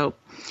the show.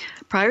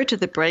 Prior to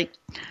the break,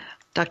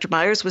 Dr.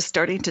 Myers was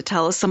starting to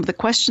tell us some of the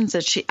questions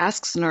that she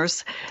asks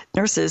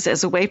nurses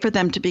as a way for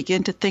them to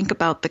begin to think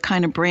about the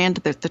kind of brand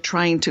that they're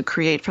trying to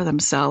create for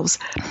themselves.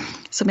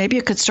 So maybe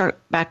you could start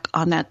back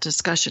on that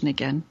discussion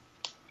again.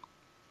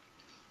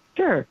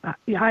 Sure.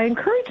 I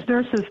encourage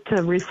nurses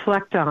to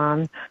reflect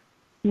on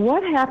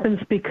what happens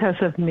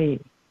because of me.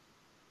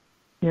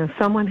 You know,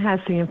 someone has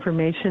the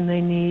information they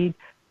need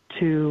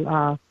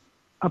to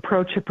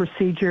approach a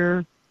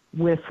procedure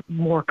with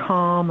more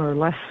calm or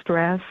less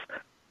stress.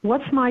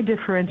 What's my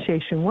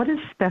differentiation? What is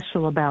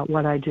special about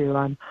what I do?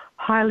 I'm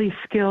highly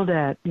skilled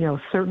at,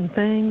 certain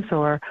things,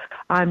 or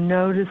I'm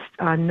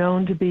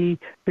known to be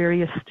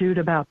very astute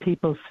about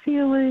people's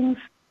feelings.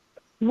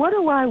 What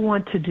do I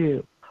want to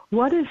do?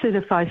 What is it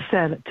if I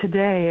said,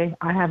 today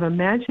I have a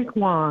magic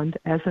wand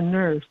as a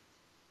nurse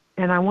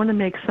and I want to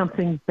make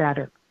something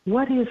better?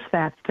 What is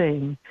that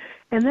thing?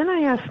 And then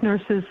I ask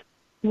nurses,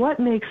 what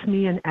makes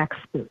me an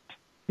expert?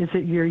 Is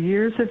it your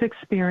years of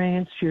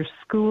experience, your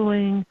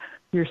schooling,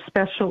 your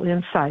special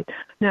insight?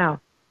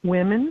 Now,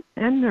 women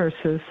and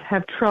nurses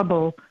have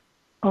trouble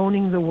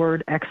owning the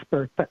word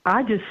expert, but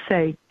I just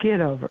say,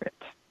 get over it.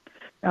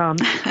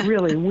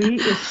 Really,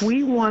 if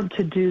we want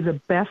to do the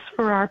best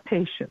for our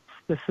patients,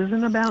 this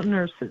isn't about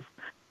nurses.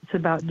 It's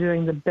about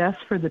doing the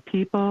best for the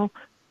people,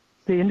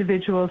 the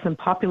individuals and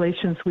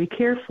populations we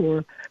care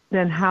for,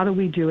 then how do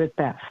we do it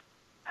best?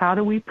 How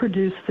do we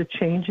produce the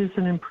changes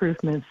and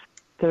improvements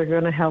that are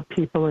going to help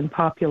people and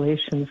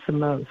populations the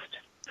most?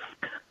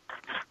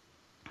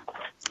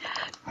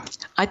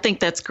 I think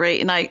that's great,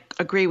 and I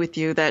agree with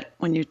you that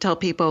when you tell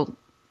people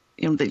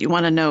that you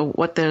want to know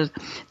what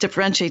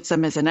differentiates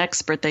them as an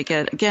expert, they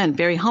get, again,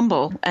 very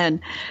humble and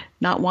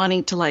not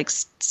wanting to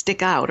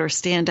stick out or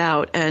stand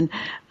out. And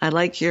I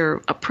like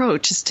your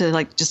approach is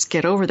to just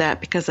get over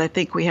that, because I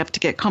think we have to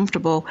get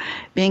comfortable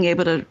being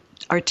able to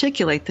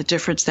articulate the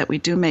difference that we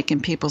do make in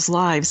people's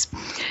lives.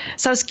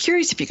 So I was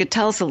curious if you could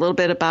tell us a little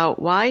bit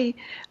about why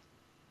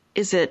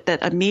is it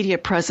that a media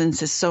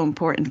presence is so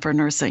important for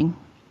nursing?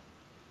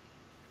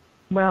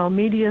 Well,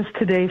 media is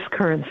today's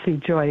currency,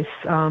 Joyce.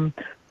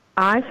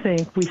 I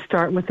think we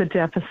start with the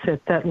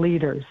deficit that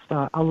leaders,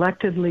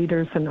 elected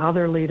leaders and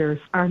other leaders,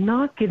 are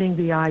not getting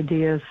the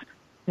ideas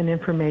and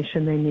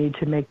information they need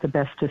to make the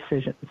best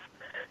decisions.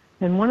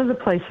 And one of the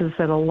places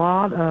that a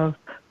lot of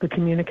the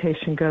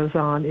communication goes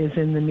on is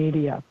in the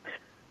media.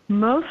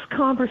 Most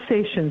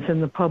conversations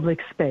in the public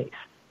space,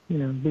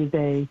 be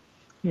they,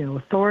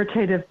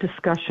 authoritative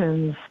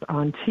discussions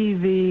on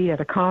TV,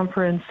 at a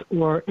conference,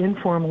 or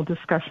informal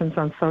discussions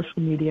on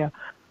social media,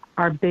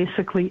 are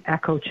basically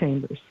echo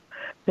chambers.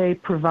 They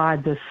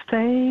provide the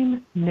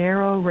same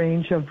narrow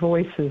range of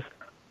voices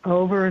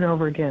over and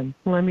over again.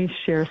 Let me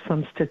share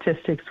some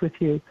statistics with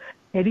you.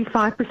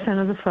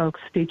 85% of the folks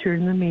featured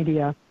in the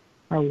media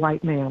are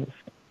white males.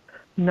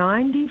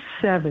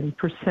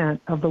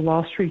 97% of the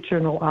Wall Street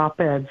Journal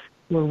op-eds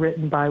were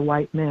written by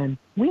white men.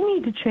 We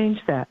need to change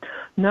that.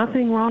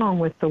 Nothing wrong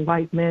with the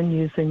white men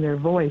using their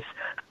voice,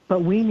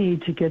 but we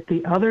need to get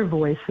the other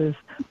voices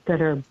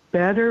that are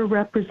better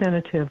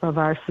representative of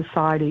our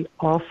society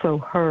also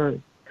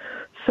heard.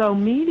 So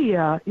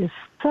media is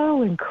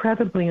so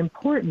incredibly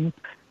important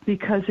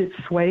because it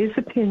sways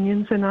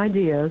opinions and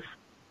ideas,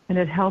 and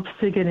it helps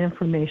to get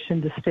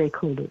information to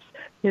stakeholders.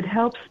 It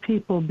helps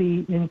people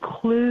be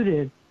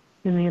included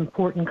in the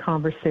important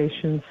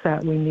conversations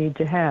that we need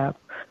to have.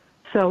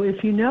 So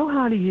if you know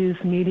how to use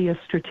media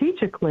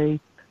strategically,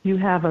 you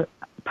have a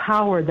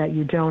power that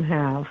you don't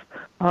have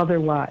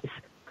otherwise.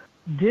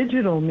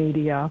 Digital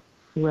media,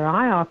 where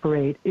I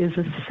operate, is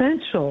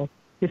essential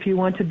if you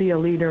want to be a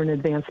leader in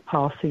advanced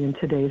policy in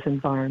today's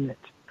environment.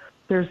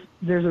 There's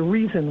a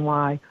reason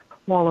why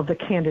all of the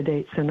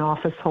candidates and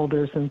office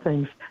holders and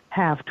things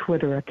have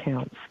Twitter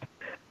accounts.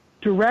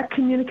 Direct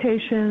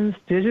communications,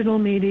 digital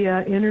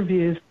media,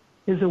 interviews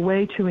is a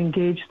way to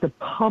engage the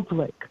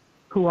public,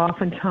 who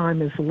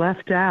oftentimes is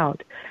left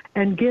out,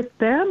 and get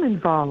them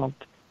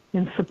involved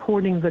in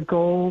supporting the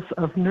goals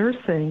of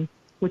nursing,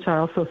 which I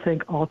also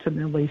think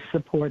ultimately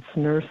supports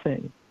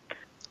nursing.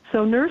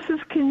 So nurses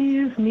can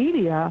use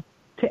media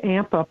to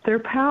amp up their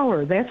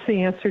power. That's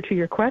the answer to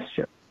your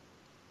question.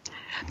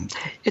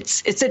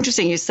 It's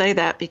interesting you say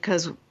that,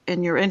 because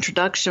in your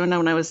introduction,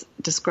 when I was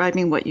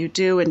describing what you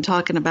do and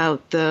talking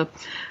about the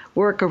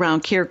work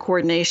around care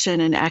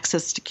coordination and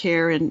access to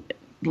care and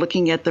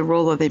looking at the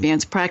role of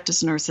advanced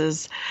practice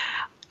nurses,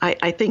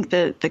 I think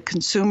that the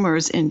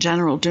consumers in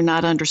general do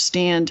not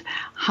understand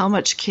how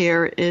much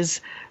care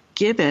is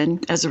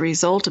given as a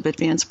result of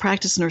advanced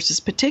practice nurses,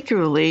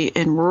 particularly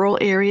in rural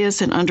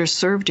areas and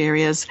underserved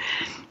areas.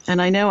 And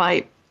I know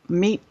I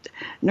meet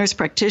nurse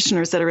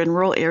practitioners that are in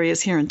rural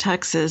areas here in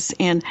Texas,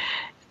 and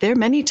they're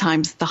many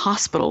times the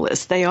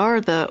hospitalists. They are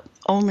the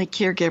only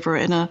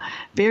caregiver in a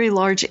very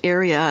large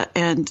area,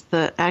 and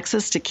the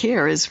access to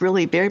care is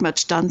really very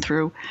much done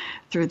through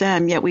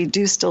them. Yet we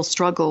do still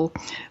struggle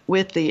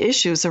with the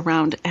issues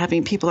around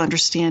having people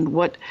understand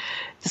what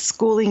the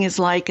schooling is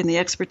like and the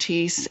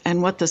expertise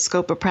and what the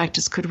scope of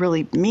practice could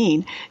really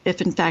mean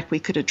if, in fact, we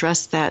could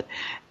address that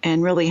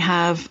and really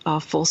have a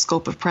full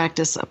scope of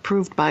practice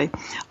approved by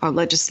our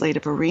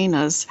legislative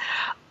arenas.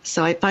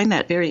 So I find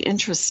that very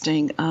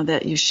interesting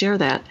that you share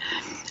that.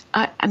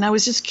 And I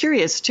was just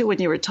curious, too,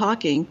 when you were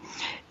talking,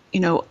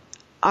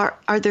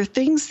 are there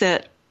things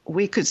that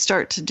we could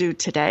start to do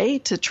today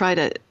to try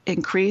to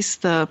increase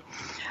the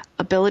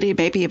ability,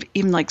 maybe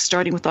even like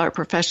starting with our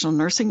professional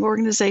nursing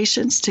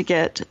organizations, to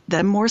get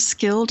them more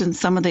skilled in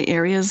some of the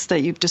areas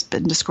that you've just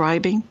been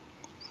describing?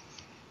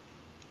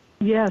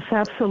 Yes,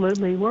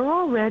 absolutely. We're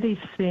already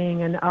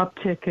seeing an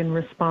uptick in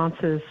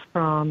responses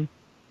from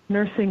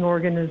nursing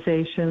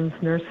organizations,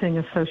 nursing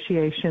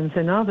associations,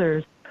 and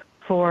others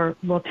for,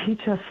 well,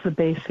 teach us the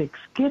basics,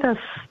 get us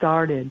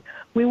started.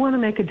 We want to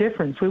make a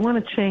difference. We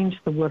want to change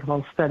the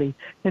Woodhull study.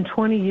 In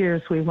 20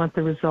 years, we want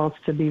the results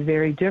to be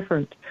very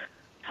different.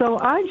 So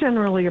I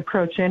generally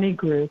approach any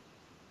group,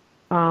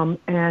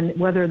 and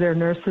whether they're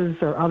nurses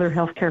or other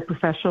healthcare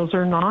professionals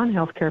or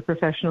non-healthcare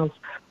professionals,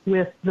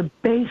 with the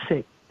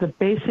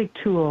basic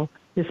tool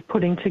is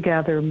putting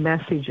together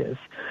messages.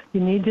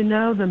 You need to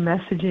know the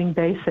messaging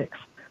basics.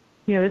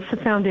 It's the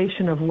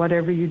foundation of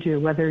whatever you do,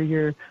 whether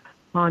you're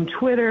on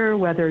Twitter,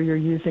 whether you're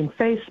using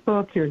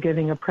Facebook, you're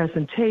giving a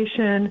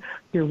presentation,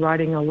 you're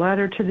writing a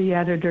letter to the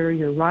editor,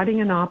 you're writing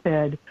an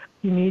op-ed.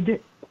 You need to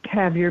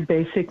have your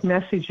basic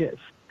messages.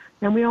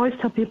 And we always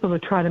tell people to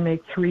try to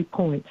make 3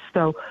 points.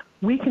 So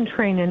we can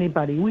train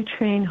anybody. We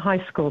train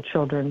high school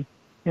children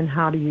in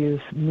how to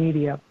use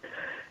media.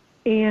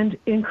 And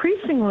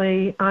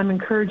increasingly, I'm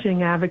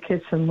encouraging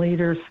advocates and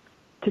leaders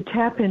to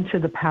tap into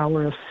the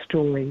power of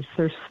stories.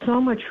 There's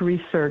so much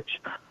research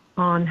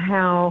on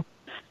how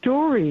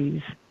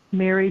stories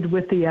married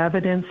with the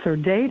evidence or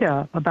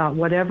data about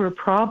whatever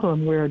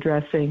problem we're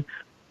addressing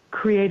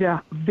create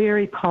a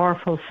very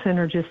powerful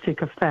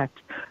synergistic effect.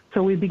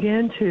 So we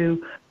begin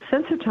to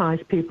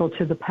sensitize people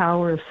to the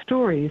power of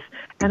stories,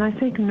 and I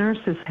think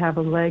nurses have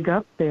a leg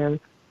up there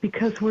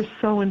because we're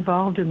so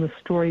involved in the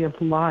story of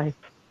life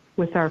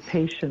with our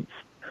patients.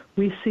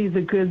 We see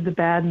the good, the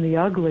bad, and the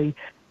ugly,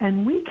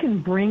 and we can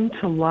bring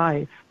to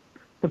life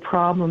the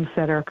problems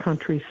that our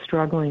country's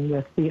struggling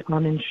with, the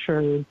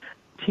uninsured,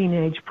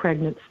 teenage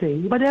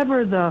pregnancy,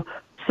 whatever the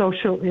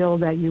social ill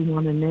that you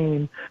want to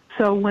name.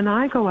 So when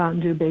I go out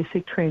and do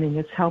basic training,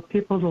 it's help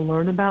people to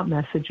learn about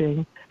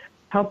messaging,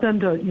 help them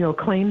to,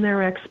 claim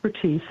their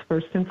expertise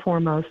first and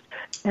foremost,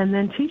 and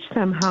then teach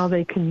them how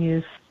they can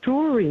use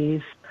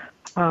stories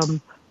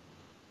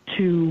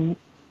to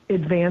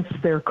advance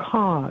their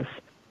cause.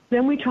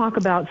 Then we talk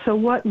about, so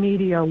what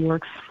media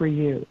works for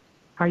you?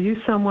 Are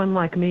you someone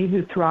like me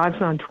who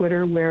thrives on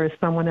Twitter, whereas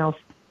someone else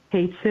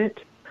hates it?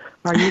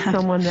 Are you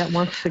someone that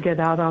wants to get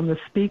out on the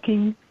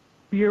speaking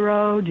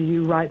bureau? Do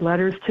you write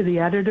letters to the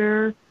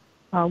editor?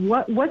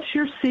 What's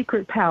your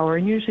secret power?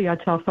 And usually I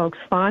tell folks,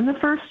 find the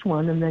first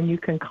one, and then you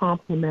can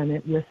complement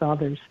it with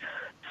others.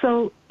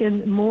 So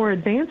in more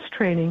advanced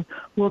training,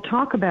 we'll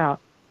talk about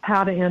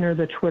how to enter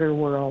the Twitter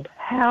world,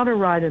 how to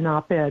write an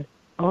op-ed.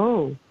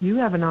 Oh, you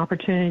have an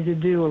opportunity to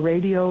do a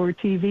radio or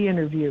TV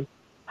interview.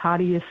 How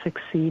do you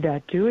succeed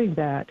at doing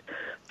that?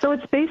 So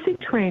it's basic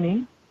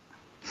training.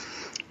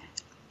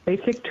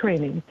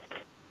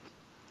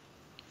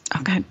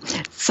 Okay.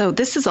 So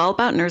this is All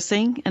About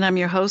Nursing, and I'm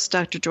your host,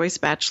 Dr. Joyce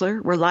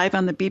Batchelor. We're live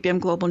on the BBM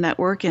Global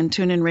Network and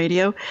TuneIn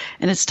Radio,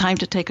 and it's time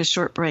to take a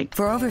short break.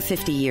 For over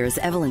 50 years,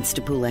 Evelyn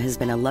Stapula has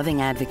been a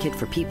loving advocate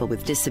for people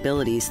with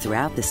disabilities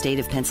throughout the state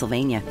of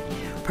Pennsylvania.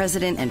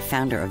 President and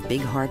founder of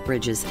Big Heart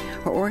Bridges,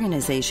 her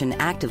organization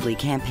actively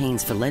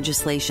campaigns for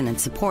legislation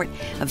and support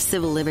of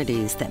civil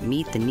liberties that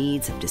meet the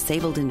needs of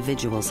disabled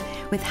individuals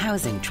with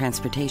housing,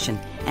 transportation,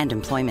 and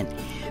employment.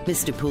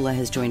 Ms. Stapula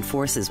has joined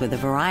forces with a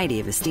variety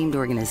of esteemed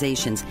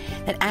organizations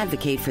that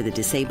advocate for the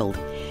disabled.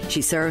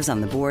 She serves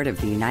on the board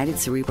of the United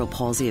Cerebral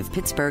Palsy of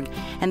Pittsburgh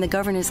and the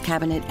Governor's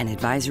Cabinet and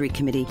Advisory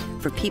Committee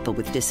for People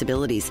with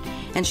Disabilities,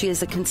 and she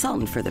is a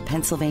consultant for the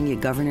Pennsylvania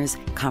Governor's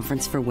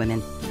Conference for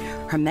Women.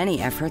 Her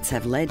many efforts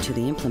have led to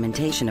the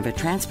implementation of a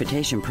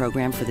transportation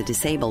program for the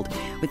disabled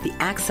with the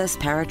Access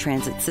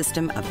Paratransit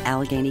System of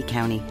Allegheny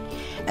County.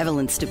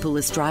 Evelyn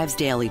Stapula strives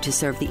daily to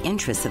serve the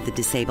interests of the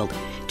disabled,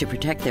 to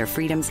protect their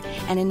freedoms,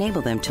 and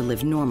enable them to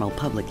live normal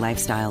public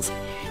lifestyles.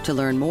 To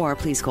learn more,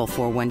 please call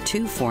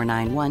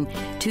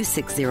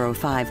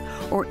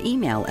 412-491-2605 or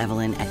email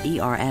Evelyn at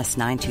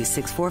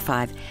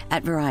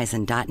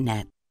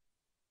ers92645@verizon.net.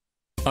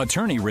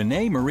 Attorney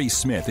Renee Marie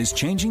Smith is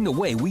changing the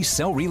way we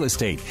sell real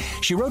estate.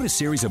 She wrote a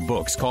series of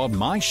books called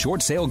My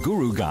Short Sale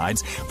Guru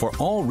Guides for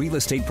all real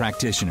estate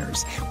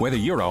practitioners. Whether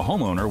you're a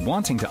homeowner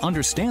wanting to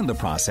understand the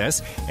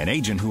process, an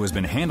agent who has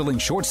been handling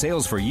short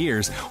sales for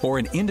years, or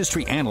an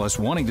industry analyst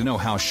wanting to know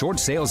how short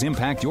sales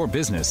impact your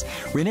business,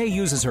 Renee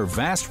uses her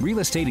vast real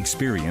estate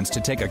experience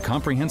to take a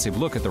comprehensive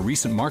look at the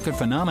recent market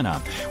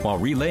phenomena while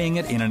relaying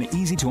it in an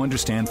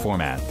easy-to-understand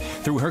format.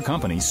 Through her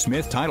company,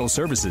 Smith Title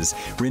Services,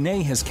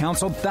 Renee has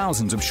counseled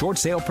thousands of short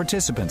sale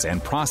participants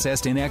and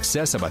processed in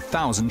excess of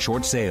 1,000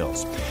 short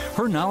sales.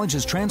 Her knowledge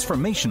is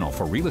transformational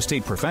for real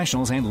estate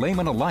professionals and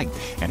laymen alike,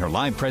 and her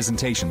live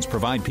presentations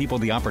provide people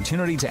the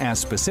opportunity to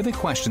ask specific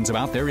questions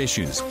about their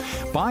issues.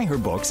 Buy her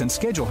books and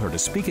schedule her to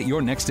speak at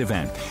your next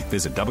event.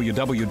 Visit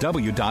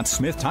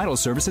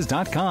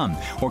www.smithtitleservices.com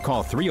or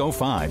call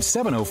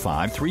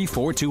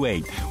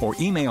 305-705-3428 or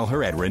email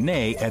her at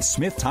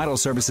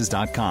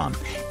renee@smithtitleservices.com.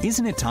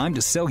 Isn't it time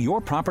to sell your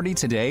property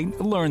today?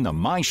 Learn the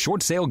My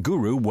Short Sale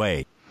Guru way.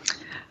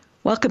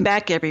 Welcome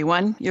back,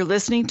 everyone. You're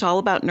listening to All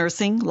About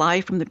Nursing,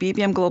 live from the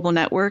BBM Global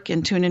Network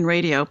and TuneIn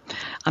Radio.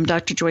 I'm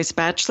Dr. Joyce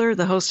Batchelor,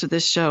 the host of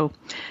this show.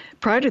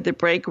 Prior to the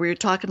break, we were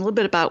talking a little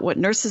bit about what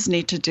nurses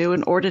need to do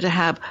in order to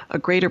have a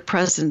greater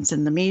presence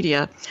in the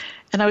media.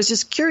 And I was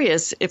just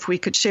curious if we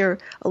could share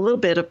a little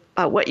bit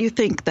about what you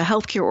think the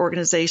healthcare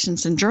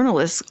organizations and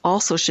journalists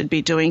also should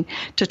be doing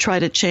to try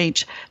to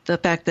change the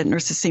fact that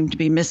nurses seem to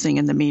be missing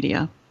in the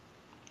media.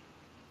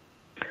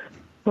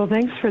 Well,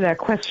 thanks for that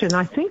question.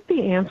 I think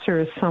the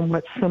answer is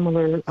somewhat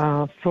similar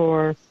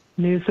for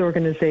news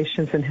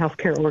organizations and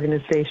healthcare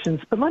organizations,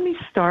 but let me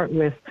start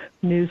with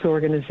news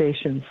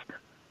organizations.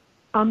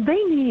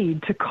 They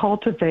need to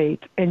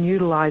cultivate and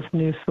utilize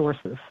news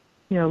sources.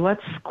 You know,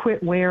 let's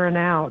quit wearing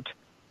out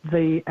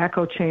the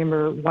echo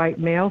chamber white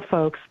male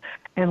folks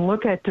and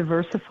look at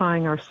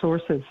diversifying our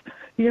sources.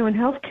 You know, in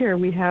healthcare,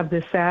 we have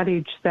this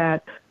adage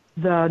that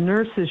the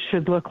nurses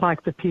should look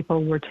like the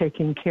people we're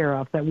taking care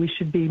of, that we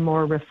should be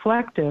more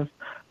reflective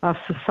of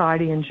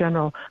society in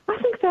general. I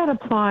think that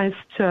applies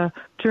to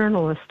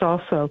journalists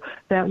also,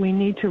 that we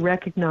need to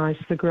recognize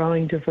the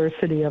growing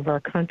diversity of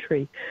our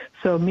country.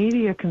 So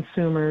media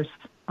consumers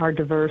are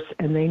diverse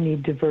and they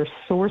need diverse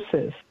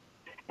sources.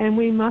 And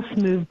we must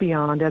move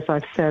beyond, as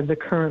I've said, the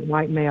current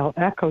white male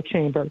echo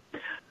chamber.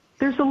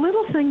 There's a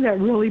little thing that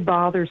really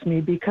bothers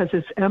me because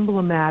it's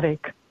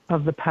emblematic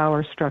of the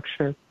power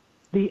structure.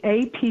 The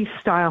AP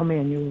Style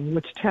Manual,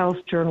 which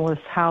tells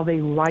journalists how they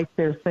write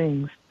their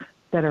things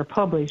that are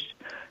published,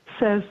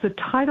 says the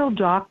title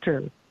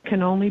doctor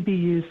can only be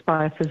used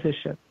by a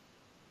physician.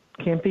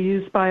 Can't be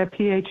used by a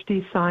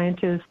PhD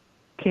scientist,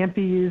 can't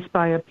be used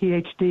by a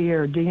PhD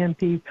or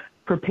DNP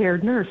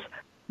prepared nurse.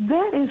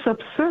 That is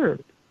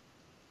absurd.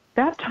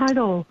 That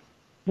title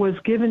was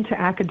given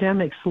to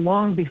academics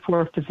long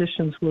before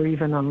physicians were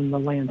even on the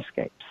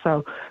landscape.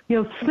 So,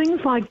 you know,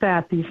 things like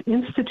that, these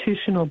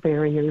institutional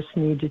barriers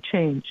need to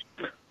change.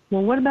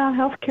 Well, what about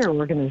healthcare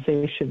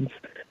organizations?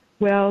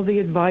 Well, the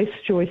advice,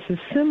 Joyce, is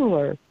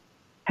similar.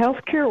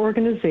 Healthcare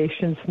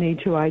organizations need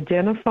to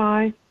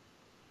identify,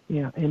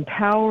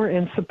 empower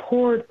and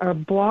support a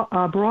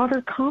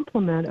broader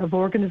complement of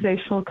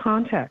organizational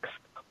context.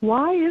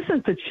 Why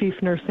isn't the chief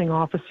nursing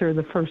officer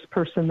the first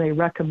person they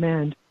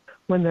recommend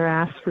when they're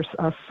asked for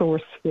a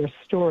source for a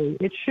story?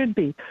 It should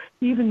be.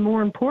 Even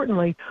more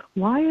importantly,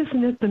 why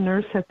isn't it the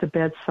nurse at the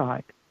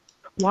bedside?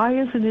 Why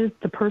isn't it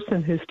the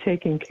person who's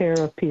taking care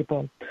of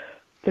people?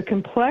 The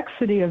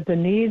complexity of the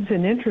needs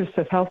and interests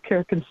of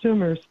healthcare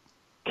consumers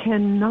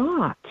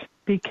cannot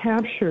be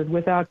captured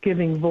without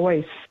giving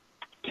voice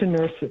to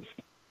nurses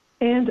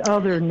and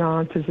other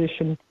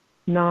non-physician,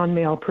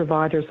 non-male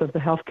providers of the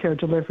healthcare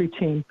delivery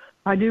team.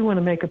 I do want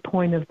to make a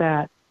point of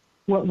that.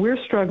 What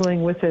we're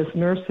struggling with as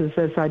nurses,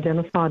 as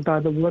identified by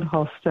the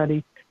Woodhull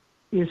study,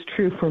 is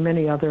true for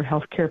many other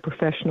healthcare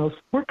professionals.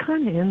 We're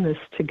kind of in this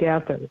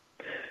together.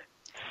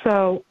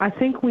 So I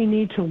think we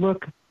need to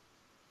look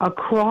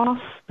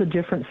across the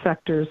different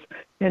sectors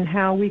and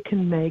how we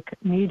can make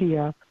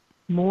media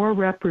more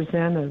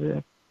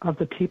representative of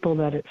the people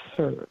that it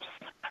serves.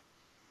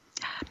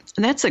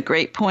 And that's a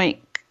great point,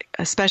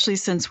 especially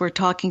since we're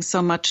talking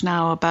so much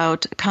now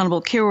about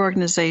accountable care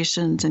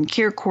organizations and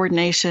care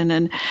coordination.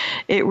 And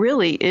it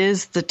really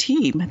is the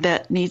team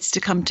that needs to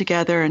come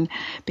together and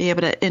be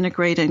able to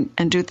integrate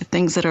and do the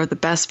things that are the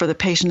best for the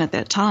patient at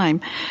that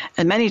time.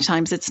 And many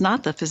times it's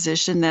not the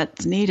physician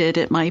that's needed.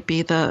 It might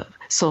be the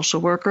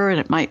social worker, and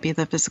it might be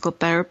the physical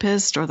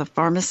therapist or the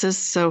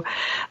pharmacist. So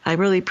I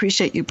really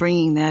appreciate you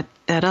bringing that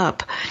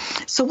up.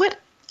 So what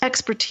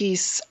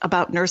expertise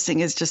about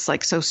nursing is just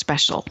like so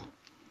special?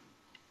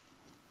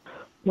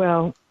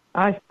 Well,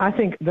 I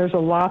think there's a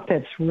lot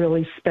that's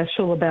really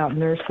special about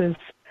nurses.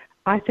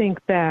 I think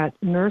that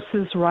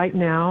nurses right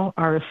now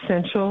are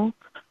essential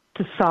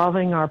to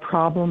solving our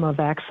problem of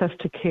access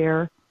to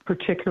care,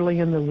 particularly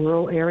in the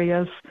rural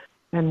areas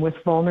and with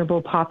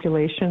vulnerable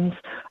populations.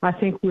 I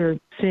think we're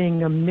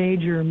seeing a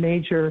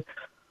major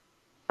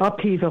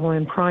upheaval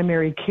in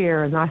primary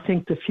care, and I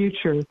think the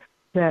future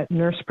that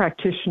nurse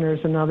practitioners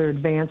and other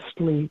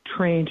advancedly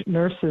trained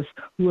nurses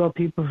will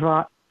be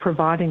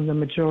providing the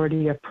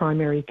majority of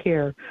primary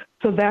care.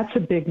 So that's a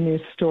big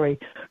news story.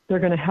 They're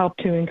going to help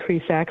to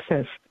increase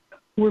access.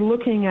 We're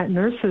looking at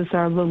nurses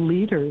are the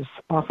leaders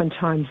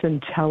oftentimes in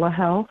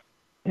telehealth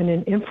and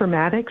in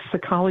informatics. The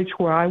college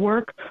where I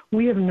work,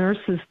 we have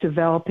nurses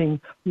developing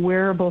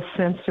wearable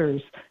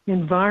sensors,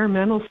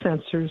 environmental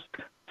sensors,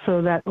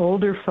 so that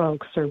older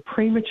folks or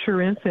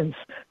premature infants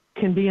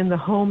can be in the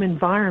home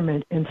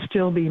environment and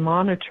still be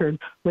monitored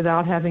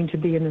without having to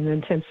be in an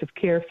intensive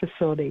care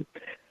facility.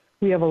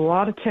 We have a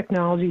lot of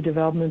technology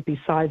development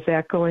besides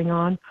that going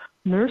on.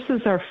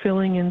 Nurses are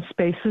filling in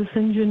spaces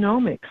in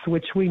genomics,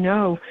 which we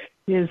know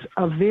is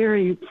a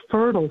very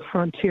fertile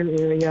frontier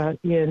area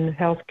in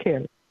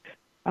healthcare.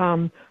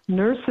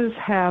 Nurses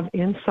have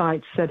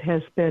insights that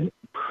has been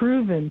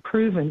proven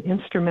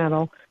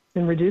instrumental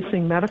in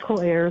reducing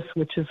medical errors,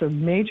 which is a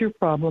major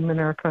problem in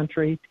our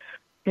country,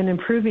 and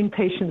improving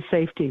patient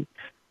safety.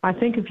 I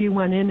think if you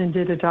went in and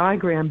did a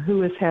diagram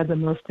who has had the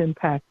most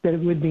impact, that it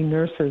would be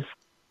nurses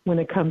when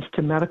it comes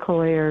to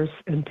medical errors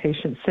and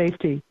patient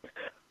safety.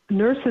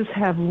 Nurses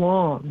have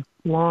long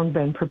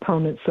been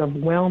proponents of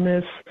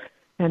wellness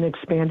and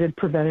expanded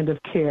preventative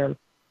care.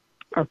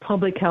 Our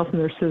public health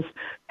nurses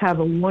have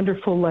a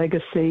wonderful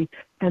legacy,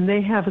 and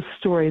they have a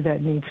story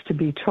that needs to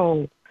be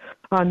told.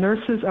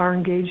 Nurses are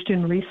engaged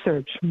in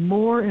research.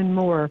 More and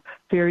more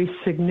very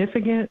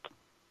significant,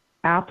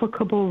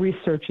 applicable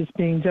research is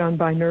being done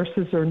by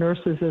nurses or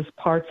nurses as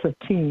parts of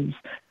teams.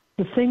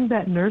 The thing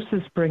that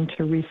nurses bring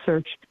to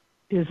research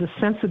is a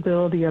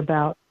sensibility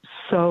about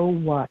so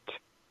what?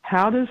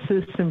 How does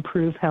this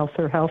improve health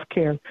or health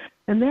care?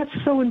 And that's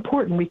so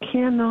important. We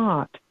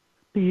cannot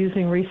be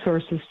using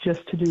resources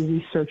just to do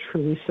research for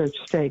research's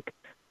sake.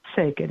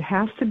 It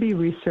has to be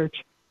research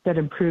that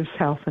improves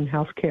health and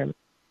health care.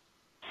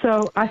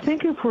 So I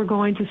think if we're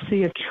going to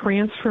see a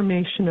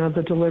transformation of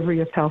the delivery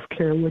of health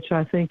care, which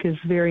I think is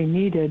very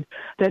needed,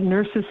 that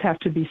nurses have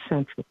to be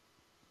central.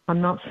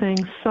 I'm not saying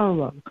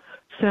solo,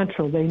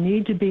 central. They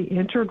need to be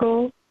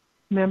integral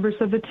members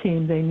of the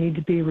team. They need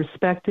to be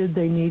respected.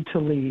 They need to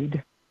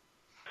lead.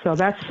 So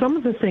that's some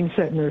of the things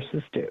that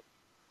nurses do.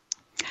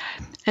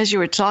 As you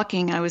were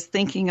talking, I was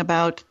thinking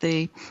about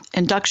the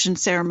induction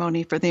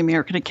ceremony for the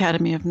American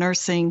Academy of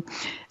Nursing,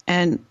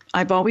 and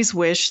I've always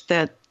wished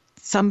that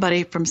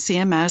somebody from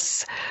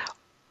CMS,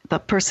 the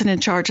person in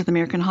charge of the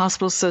American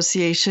Hospital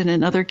Association,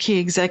 and other key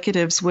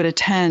executives would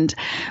attend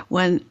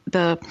when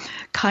the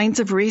kinds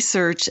of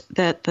research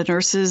that the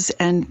nurses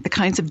and the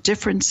kinds of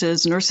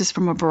differences nurses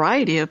from a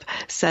variety of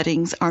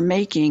settings are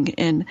making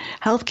in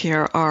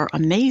healthcare are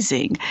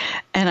amazing.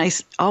 And I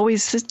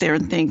always sit there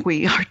and think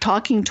we are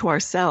talking to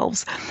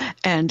ourselves,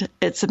 and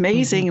it's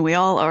amazing. And we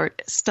all are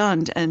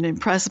stunned and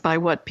impressed by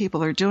what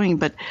people are doing,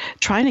 but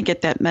trying to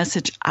get that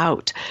message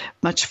out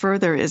much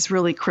further is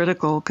really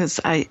critical, because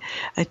I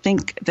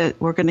think that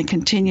we're going to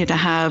continue to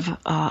have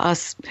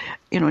us,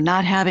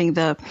 not having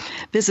the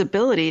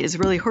visibility is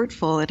really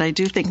hurtful. And I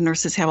do think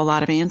nurses have a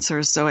lot of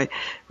answers. So I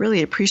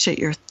really appreciate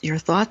your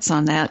thoughts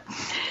on that.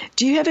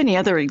 Do you have any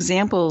other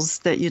examples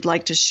that you'd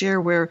like to share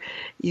where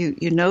you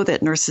know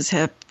that nurses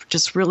have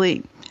just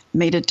really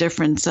made a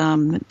difference?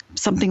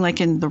 Something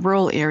like in the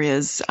rural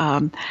areas,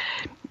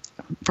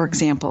 for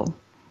example.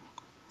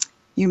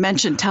 You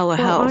mentioned telehealth.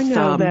 Well, I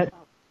know that.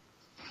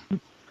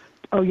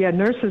 Oh, yeah,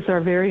 nurses are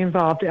very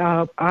involved.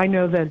 I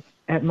know that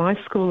at my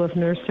School of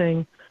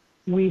Nursing,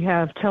 we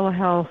have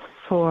telehealth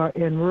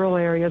in rural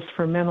areas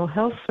for mental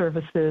health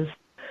services,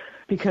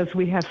 because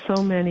we have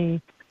so many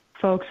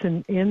folks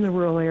in the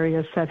rural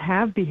areas that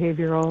have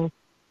behavioral,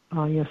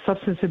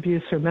 substance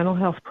abuse or mental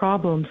health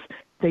problems.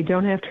 They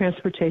don't have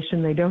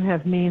transportation, they don't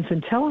have means,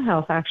 and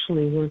telehealth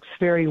actually works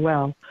very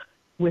well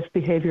with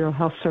behavioral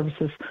health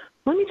services.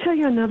 Let me tell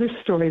you another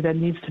story that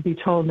needs to be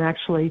told, and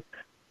actually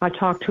I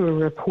talked to a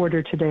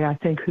reporter today, I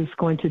think, who's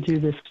going to do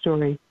this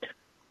story.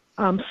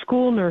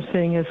 School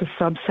nursing is a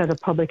subset of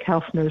public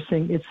health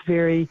nursing. It's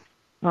very,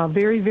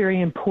 very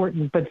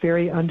important, but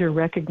very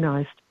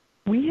under-recognized.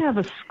 We have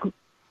a school...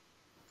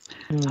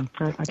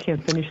 I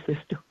can't finish this.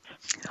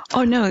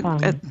 Oh, no.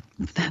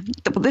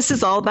 This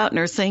is all about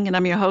nursing, and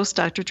I'm your host,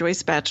 Dr.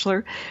 Joyce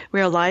Batchelor.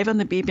 We are live on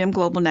the BBM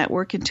Global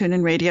Network and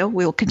TuneIn Radio.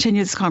 We will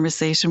continue this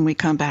conversation when we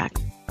come back.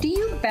 Do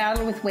you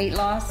battle with weight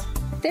loss?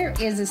 There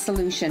is a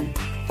solution.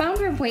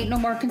 Founder of Weight No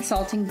More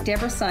Consulting,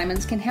 Deborah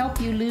Simons, can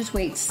help you lose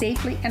weight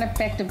safely and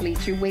effectively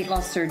through weight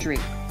loss surgery.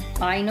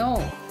 I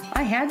know.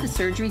 I had the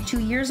surgery 2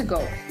 years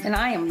ago, and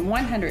I am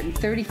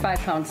 135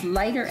 pounds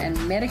lighter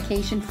and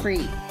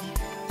medication-free.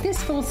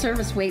 This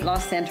full-service weight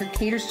loss center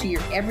caters to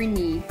your every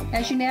need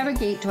as you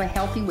navigate to a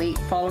healthy weight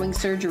following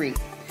surgery.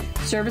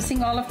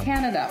 Servicing all of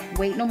Canada,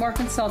 Weight No More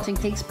Consulting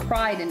takes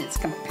pride in its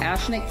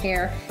compassionate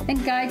care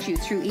and guides you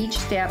through each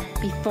step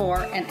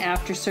before and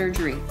after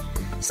surgery.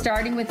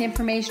 Starting with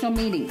informational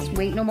meetings,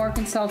 Weight No More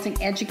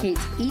Consulting educates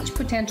each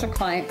potential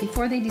client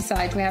before they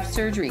decide to have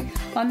surgery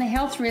on the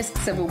health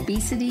risks of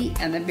obesity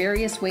and the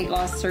various weight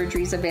loss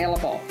surgeries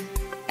available.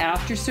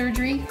 After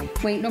surgery,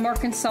 Weight No More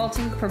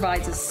Consulting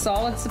provides a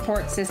solid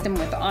support system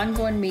with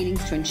ongoing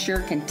meetings to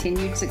ensure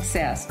continued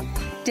success.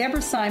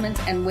 Deborah Simons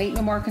and Weight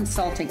No More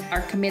Consulting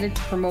are committed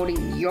to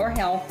promoting your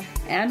health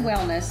and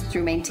wellness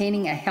through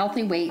maintaining a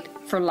healthy weight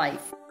for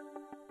life.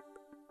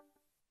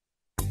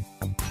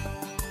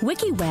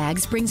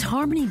 WikiWags brings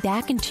harmony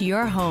back into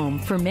your home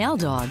for male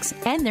dogs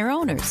and their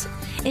owners.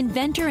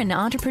 Inventor and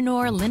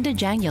entrepreneur Linda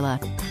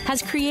Jangula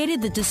has created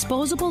the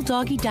disposable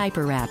doggy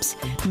diaper wraps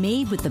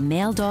made with the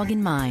male dog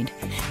in mind.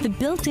 The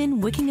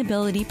built-in wicking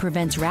ability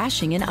prevents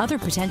rashing and other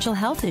potential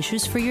health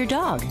issues for your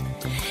dog.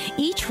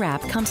 Each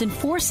wrap comes in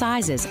 4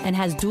 sizes and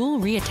has dual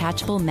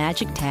reattachable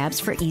magic tabs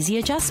for easy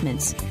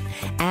adjustments.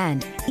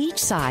 And each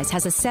size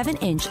has a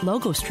 7-inch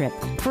logo strip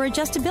for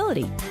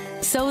adjustability.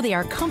 So they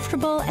are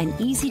comfortable and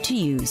easy to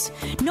use.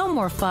 No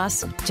more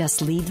fuss,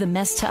 just leave the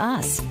mess to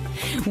us.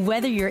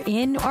 Whether you're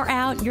in or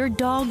out, your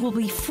dog will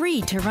be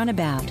free to run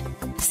about.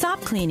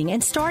 Stop cleaning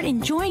and start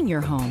enjoying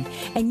your home,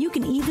 and you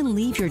can even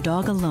leave your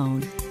dog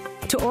alone.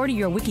 To order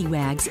your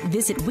WikiWags,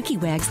 visit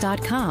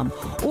wikiwags.com,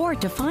 or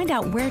to find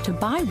out where to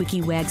buy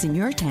WikiWags in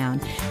your town,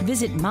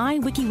 visit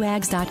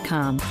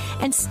mywikiwags.com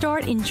and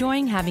start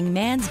enjoying having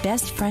man's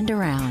best friend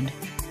around.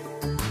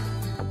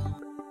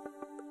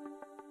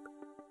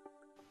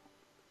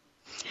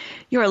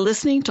 You are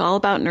listening to All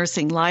About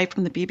Nursing, live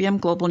from the BBM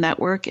Global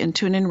Network and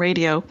TuneIn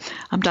Radio.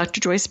 I'm Dr.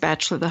 Joyce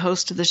Batchelor, the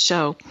host of the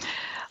show.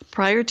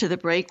 Prior to the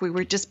break, we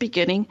were just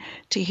beginning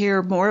to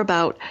hear more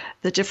about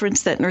the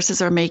difference that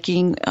nurses are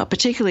making,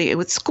 particularly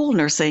with school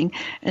nursing.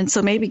 And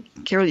so maybe,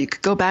 Carol, you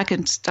could go back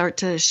and start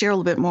to share a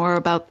little bit more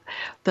about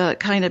the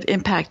kind of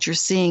impact you're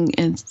seeing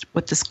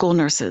with the school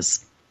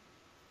nurses.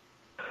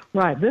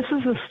 Right. This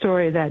is a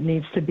story that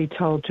needs to be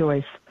told,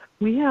 Joyce.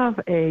 We have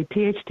a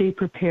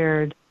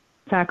PhD-prepared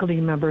faculty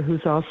member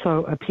who's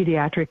also a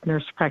pediatric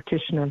nurse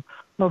practitioner.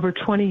 Over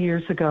 20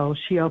 years ago,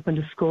 she opened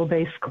a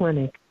school-based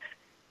clinic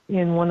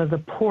in one of the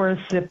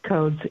poorest zip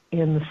codes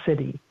in the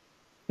city,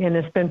 and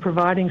has been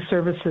providing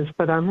services.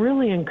 But I'm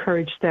really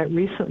encouraged that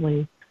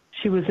recently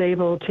she was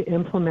able to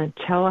implement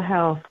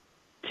telehealth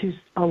to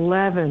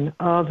 11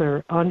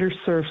 other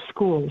underserved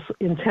schools.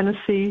 In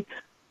Tennessee,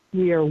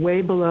 we are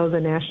way below the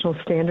national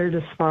standard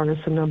as far as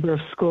the number of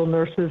school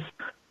nurses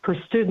per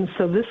student.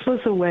 So this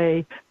was a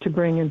way to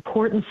bring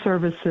important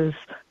services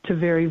to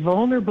very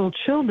vulnerable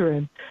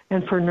children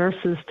and for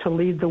nurses to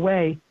lead the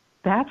way.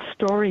 That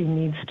story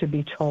needs to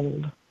be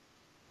told.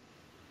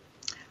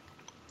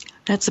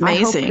 That's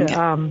amazing.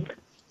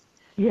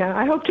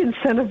 I hope to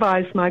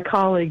incentivize my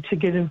colleague to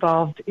get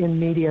involved in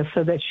media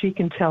so that she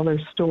can tell her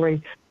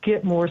story,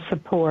 get more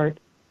support,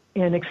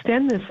 and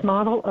extend this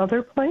model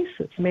other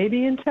places,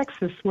 maybe in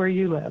Texas where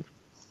you live.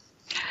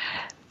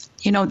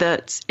 You know,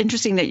 that's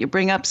interesting that you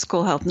bring up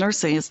school health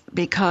nursing is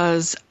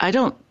because I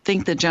don't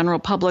think the general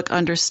public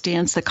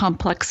understands the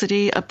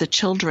complexity of the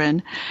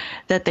children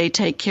that they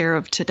take care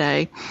of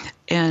today.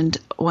 And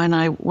when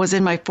I was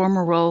in my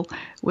former role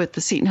with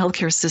the Seton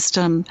Healthcare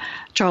System,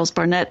 Charles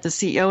Barnett, the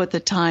CEO at the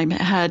time,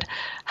 had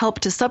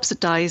helped to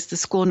subsidize the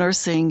school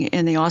nursing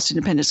in the Austin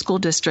Independent School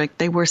District.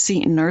 They were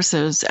Seton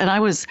nurses, and I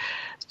was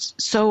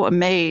so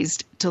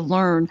amazed to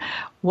learn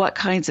what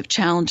kinds of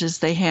challenges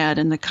they had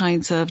and the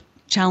kinds of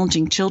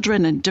challenging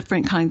children and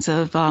different kinds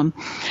of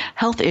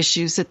health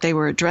issues that they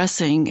were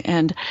addressing.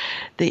 And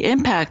the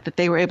impact that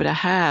they were able to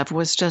have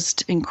was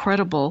just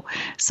incredible.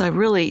 So I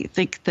really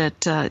think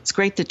that it's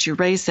great that you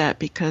raised that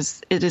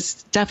because it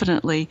is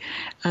definitely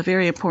a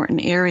very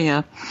important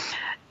area.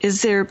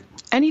 Is there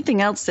anything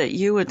else that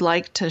you would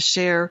like to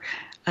share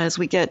as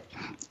we get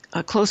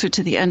closer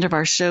to the end of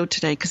our show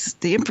today? Because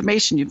the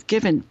information you've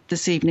given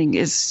this evening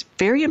is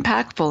very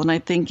impactful and I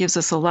think gives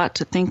us a lot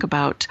to think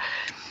about.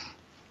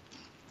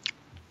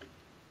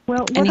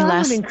 Well, what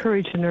I would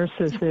encourage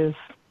nurses is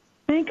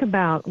think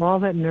about all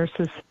that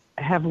nurses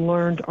have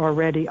learned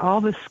already, all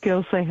the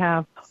skills they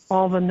have,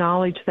 all the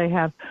knowledge they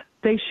have.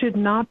 They should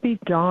not be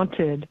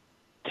daunted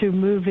to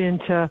move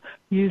into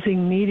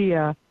using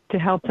media to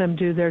help them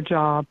do their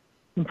job,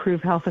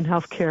 improve health and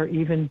healthcare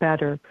even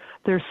better.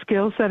 They're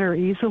skills that are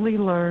easily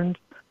learned.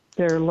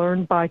 They're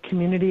learned by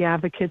community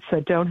advocates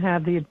that don't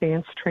have the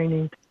advanced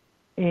training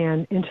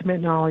and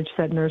intimate knowledge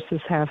that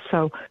nurses have.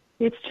 So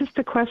it's just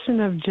a question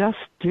of just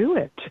do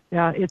it.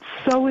 It's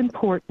so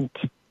important.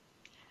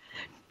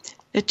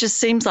 It just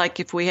seems like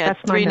if we had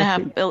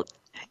 3.5 million,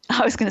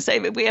 I was going to say,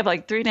 if we have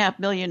like 3.5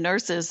 million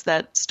nurses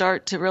that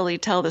start to really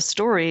tell the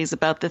stories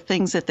about the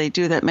things that they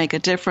do that make a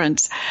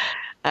difference,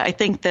 I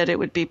think that it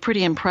would be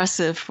pretty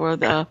impressive for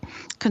the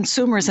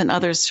consumers and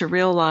others to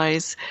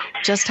realize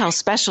just how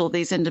special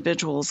these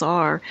individuals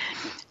are.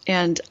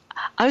 And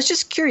I was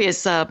just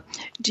curious,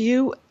 do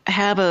you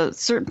have a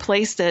certain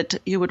place that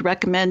you would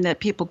recommend that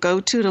people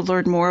go to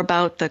learn more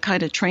about the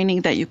kind of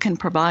training that you can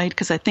provide?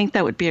 Because I think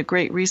that would be a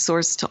great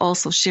resource to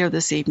also share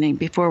this evening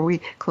before we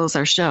close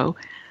our show.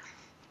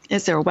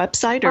 Is there a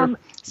website or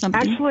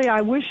something? Actually,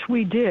 I wish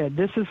we did.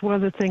 This is one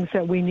of the things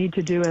that we need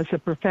to do as a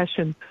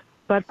profession.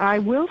 But I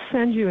will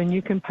send you, and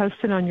you can post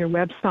it on your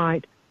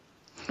website,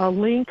 a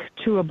link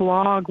to a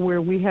blog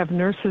where we have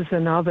nurses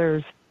and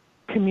others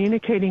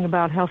communicating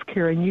about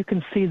healthcare, and you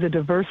can see the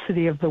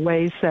diversity of the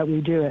ways that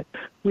we do it.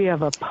 We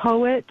have a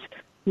poet,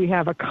 we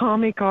have a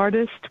comic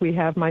artist, we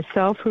have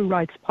myself who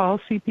writes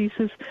policy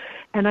pieces,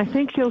 and I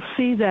think you'll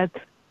see that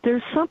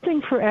there's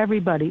something for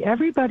everybody.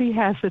 Everybody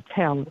has a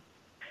talent,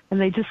 and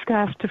they just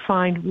have to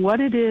find what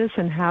it is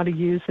and how to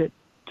use it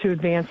to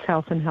advance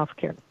health and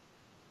healthcare.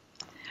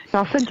 So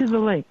I'll send you the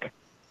link.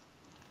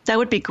 That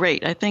would be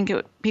great. I think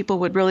people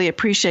would really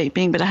appreciate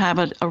being able to have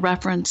a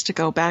reference to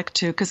go back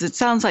to, because it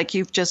sounds like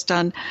you've just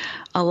done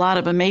a lot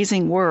of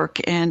amazing work.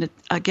 And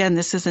again,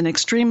 this is an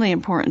extremely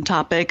important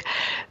topic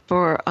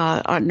for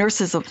our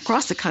nurses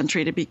across the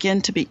country to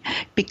begin to be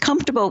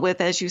comfortable with,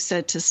 as you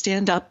said, to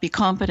stand up, be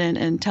confident,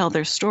 and tell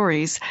their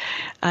stories.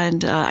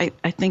 And I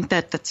think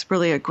that's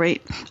really a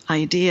great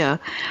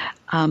idea.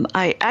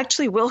 I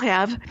actually will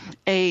have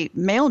a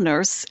male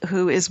nurse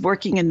who is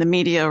working in the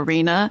media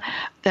arena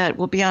that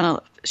will be on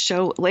a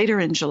show later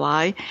in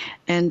July.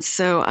 And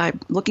so I'm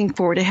looking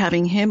forward to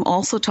having him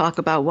also talk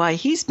about why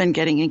he's been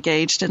getting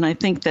engaged. And I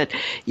think that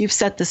you've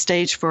set the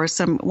stage for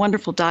some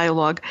wonderful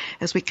dialogue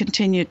as we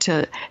continue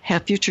to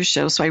have future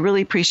shows. So I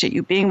really appreciate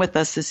you being with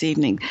us this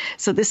evening.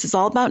 So this is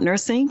All About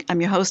Nursing.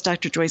 I'm your host,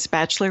 Dr. Joyce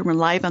Batchelor. We're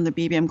live on the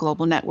BBM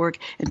Global Network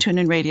and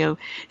TuneIn Radio.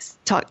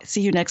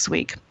 See you next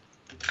week.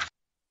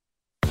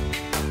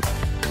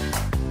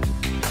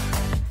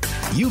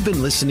 You've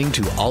been listening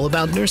to All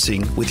About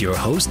Nursing with your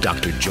host,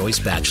 Dr. Joyce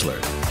Batchelor.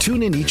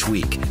 Tune in each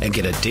week and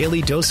get a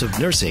daily dose of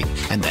nursing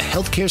and the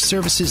healthcare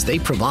services they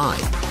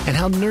provide, and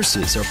how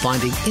nurses are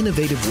finding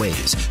innovative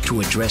ways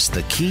to address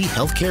the key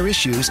healthcare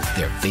issues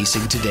they're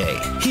facing today.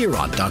 Here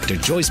on Dr.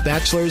 Joyce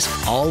Batchelor's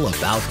All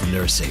About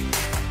Nursing.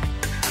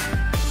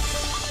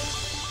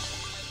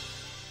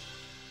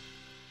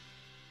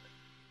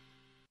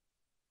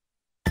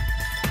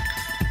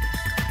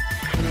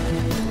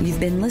 You've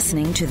been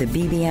listening to the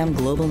BBM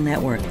Global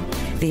Network.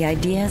 The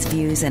ideas,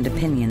 views, and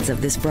opinions of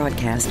this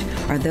broadcast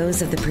are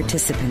those of the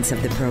participants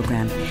of the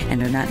program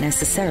and are not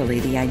necessarily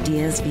the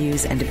ideas,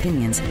 views, and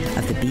opinions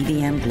of the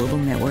BBM Global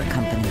Network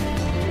Company.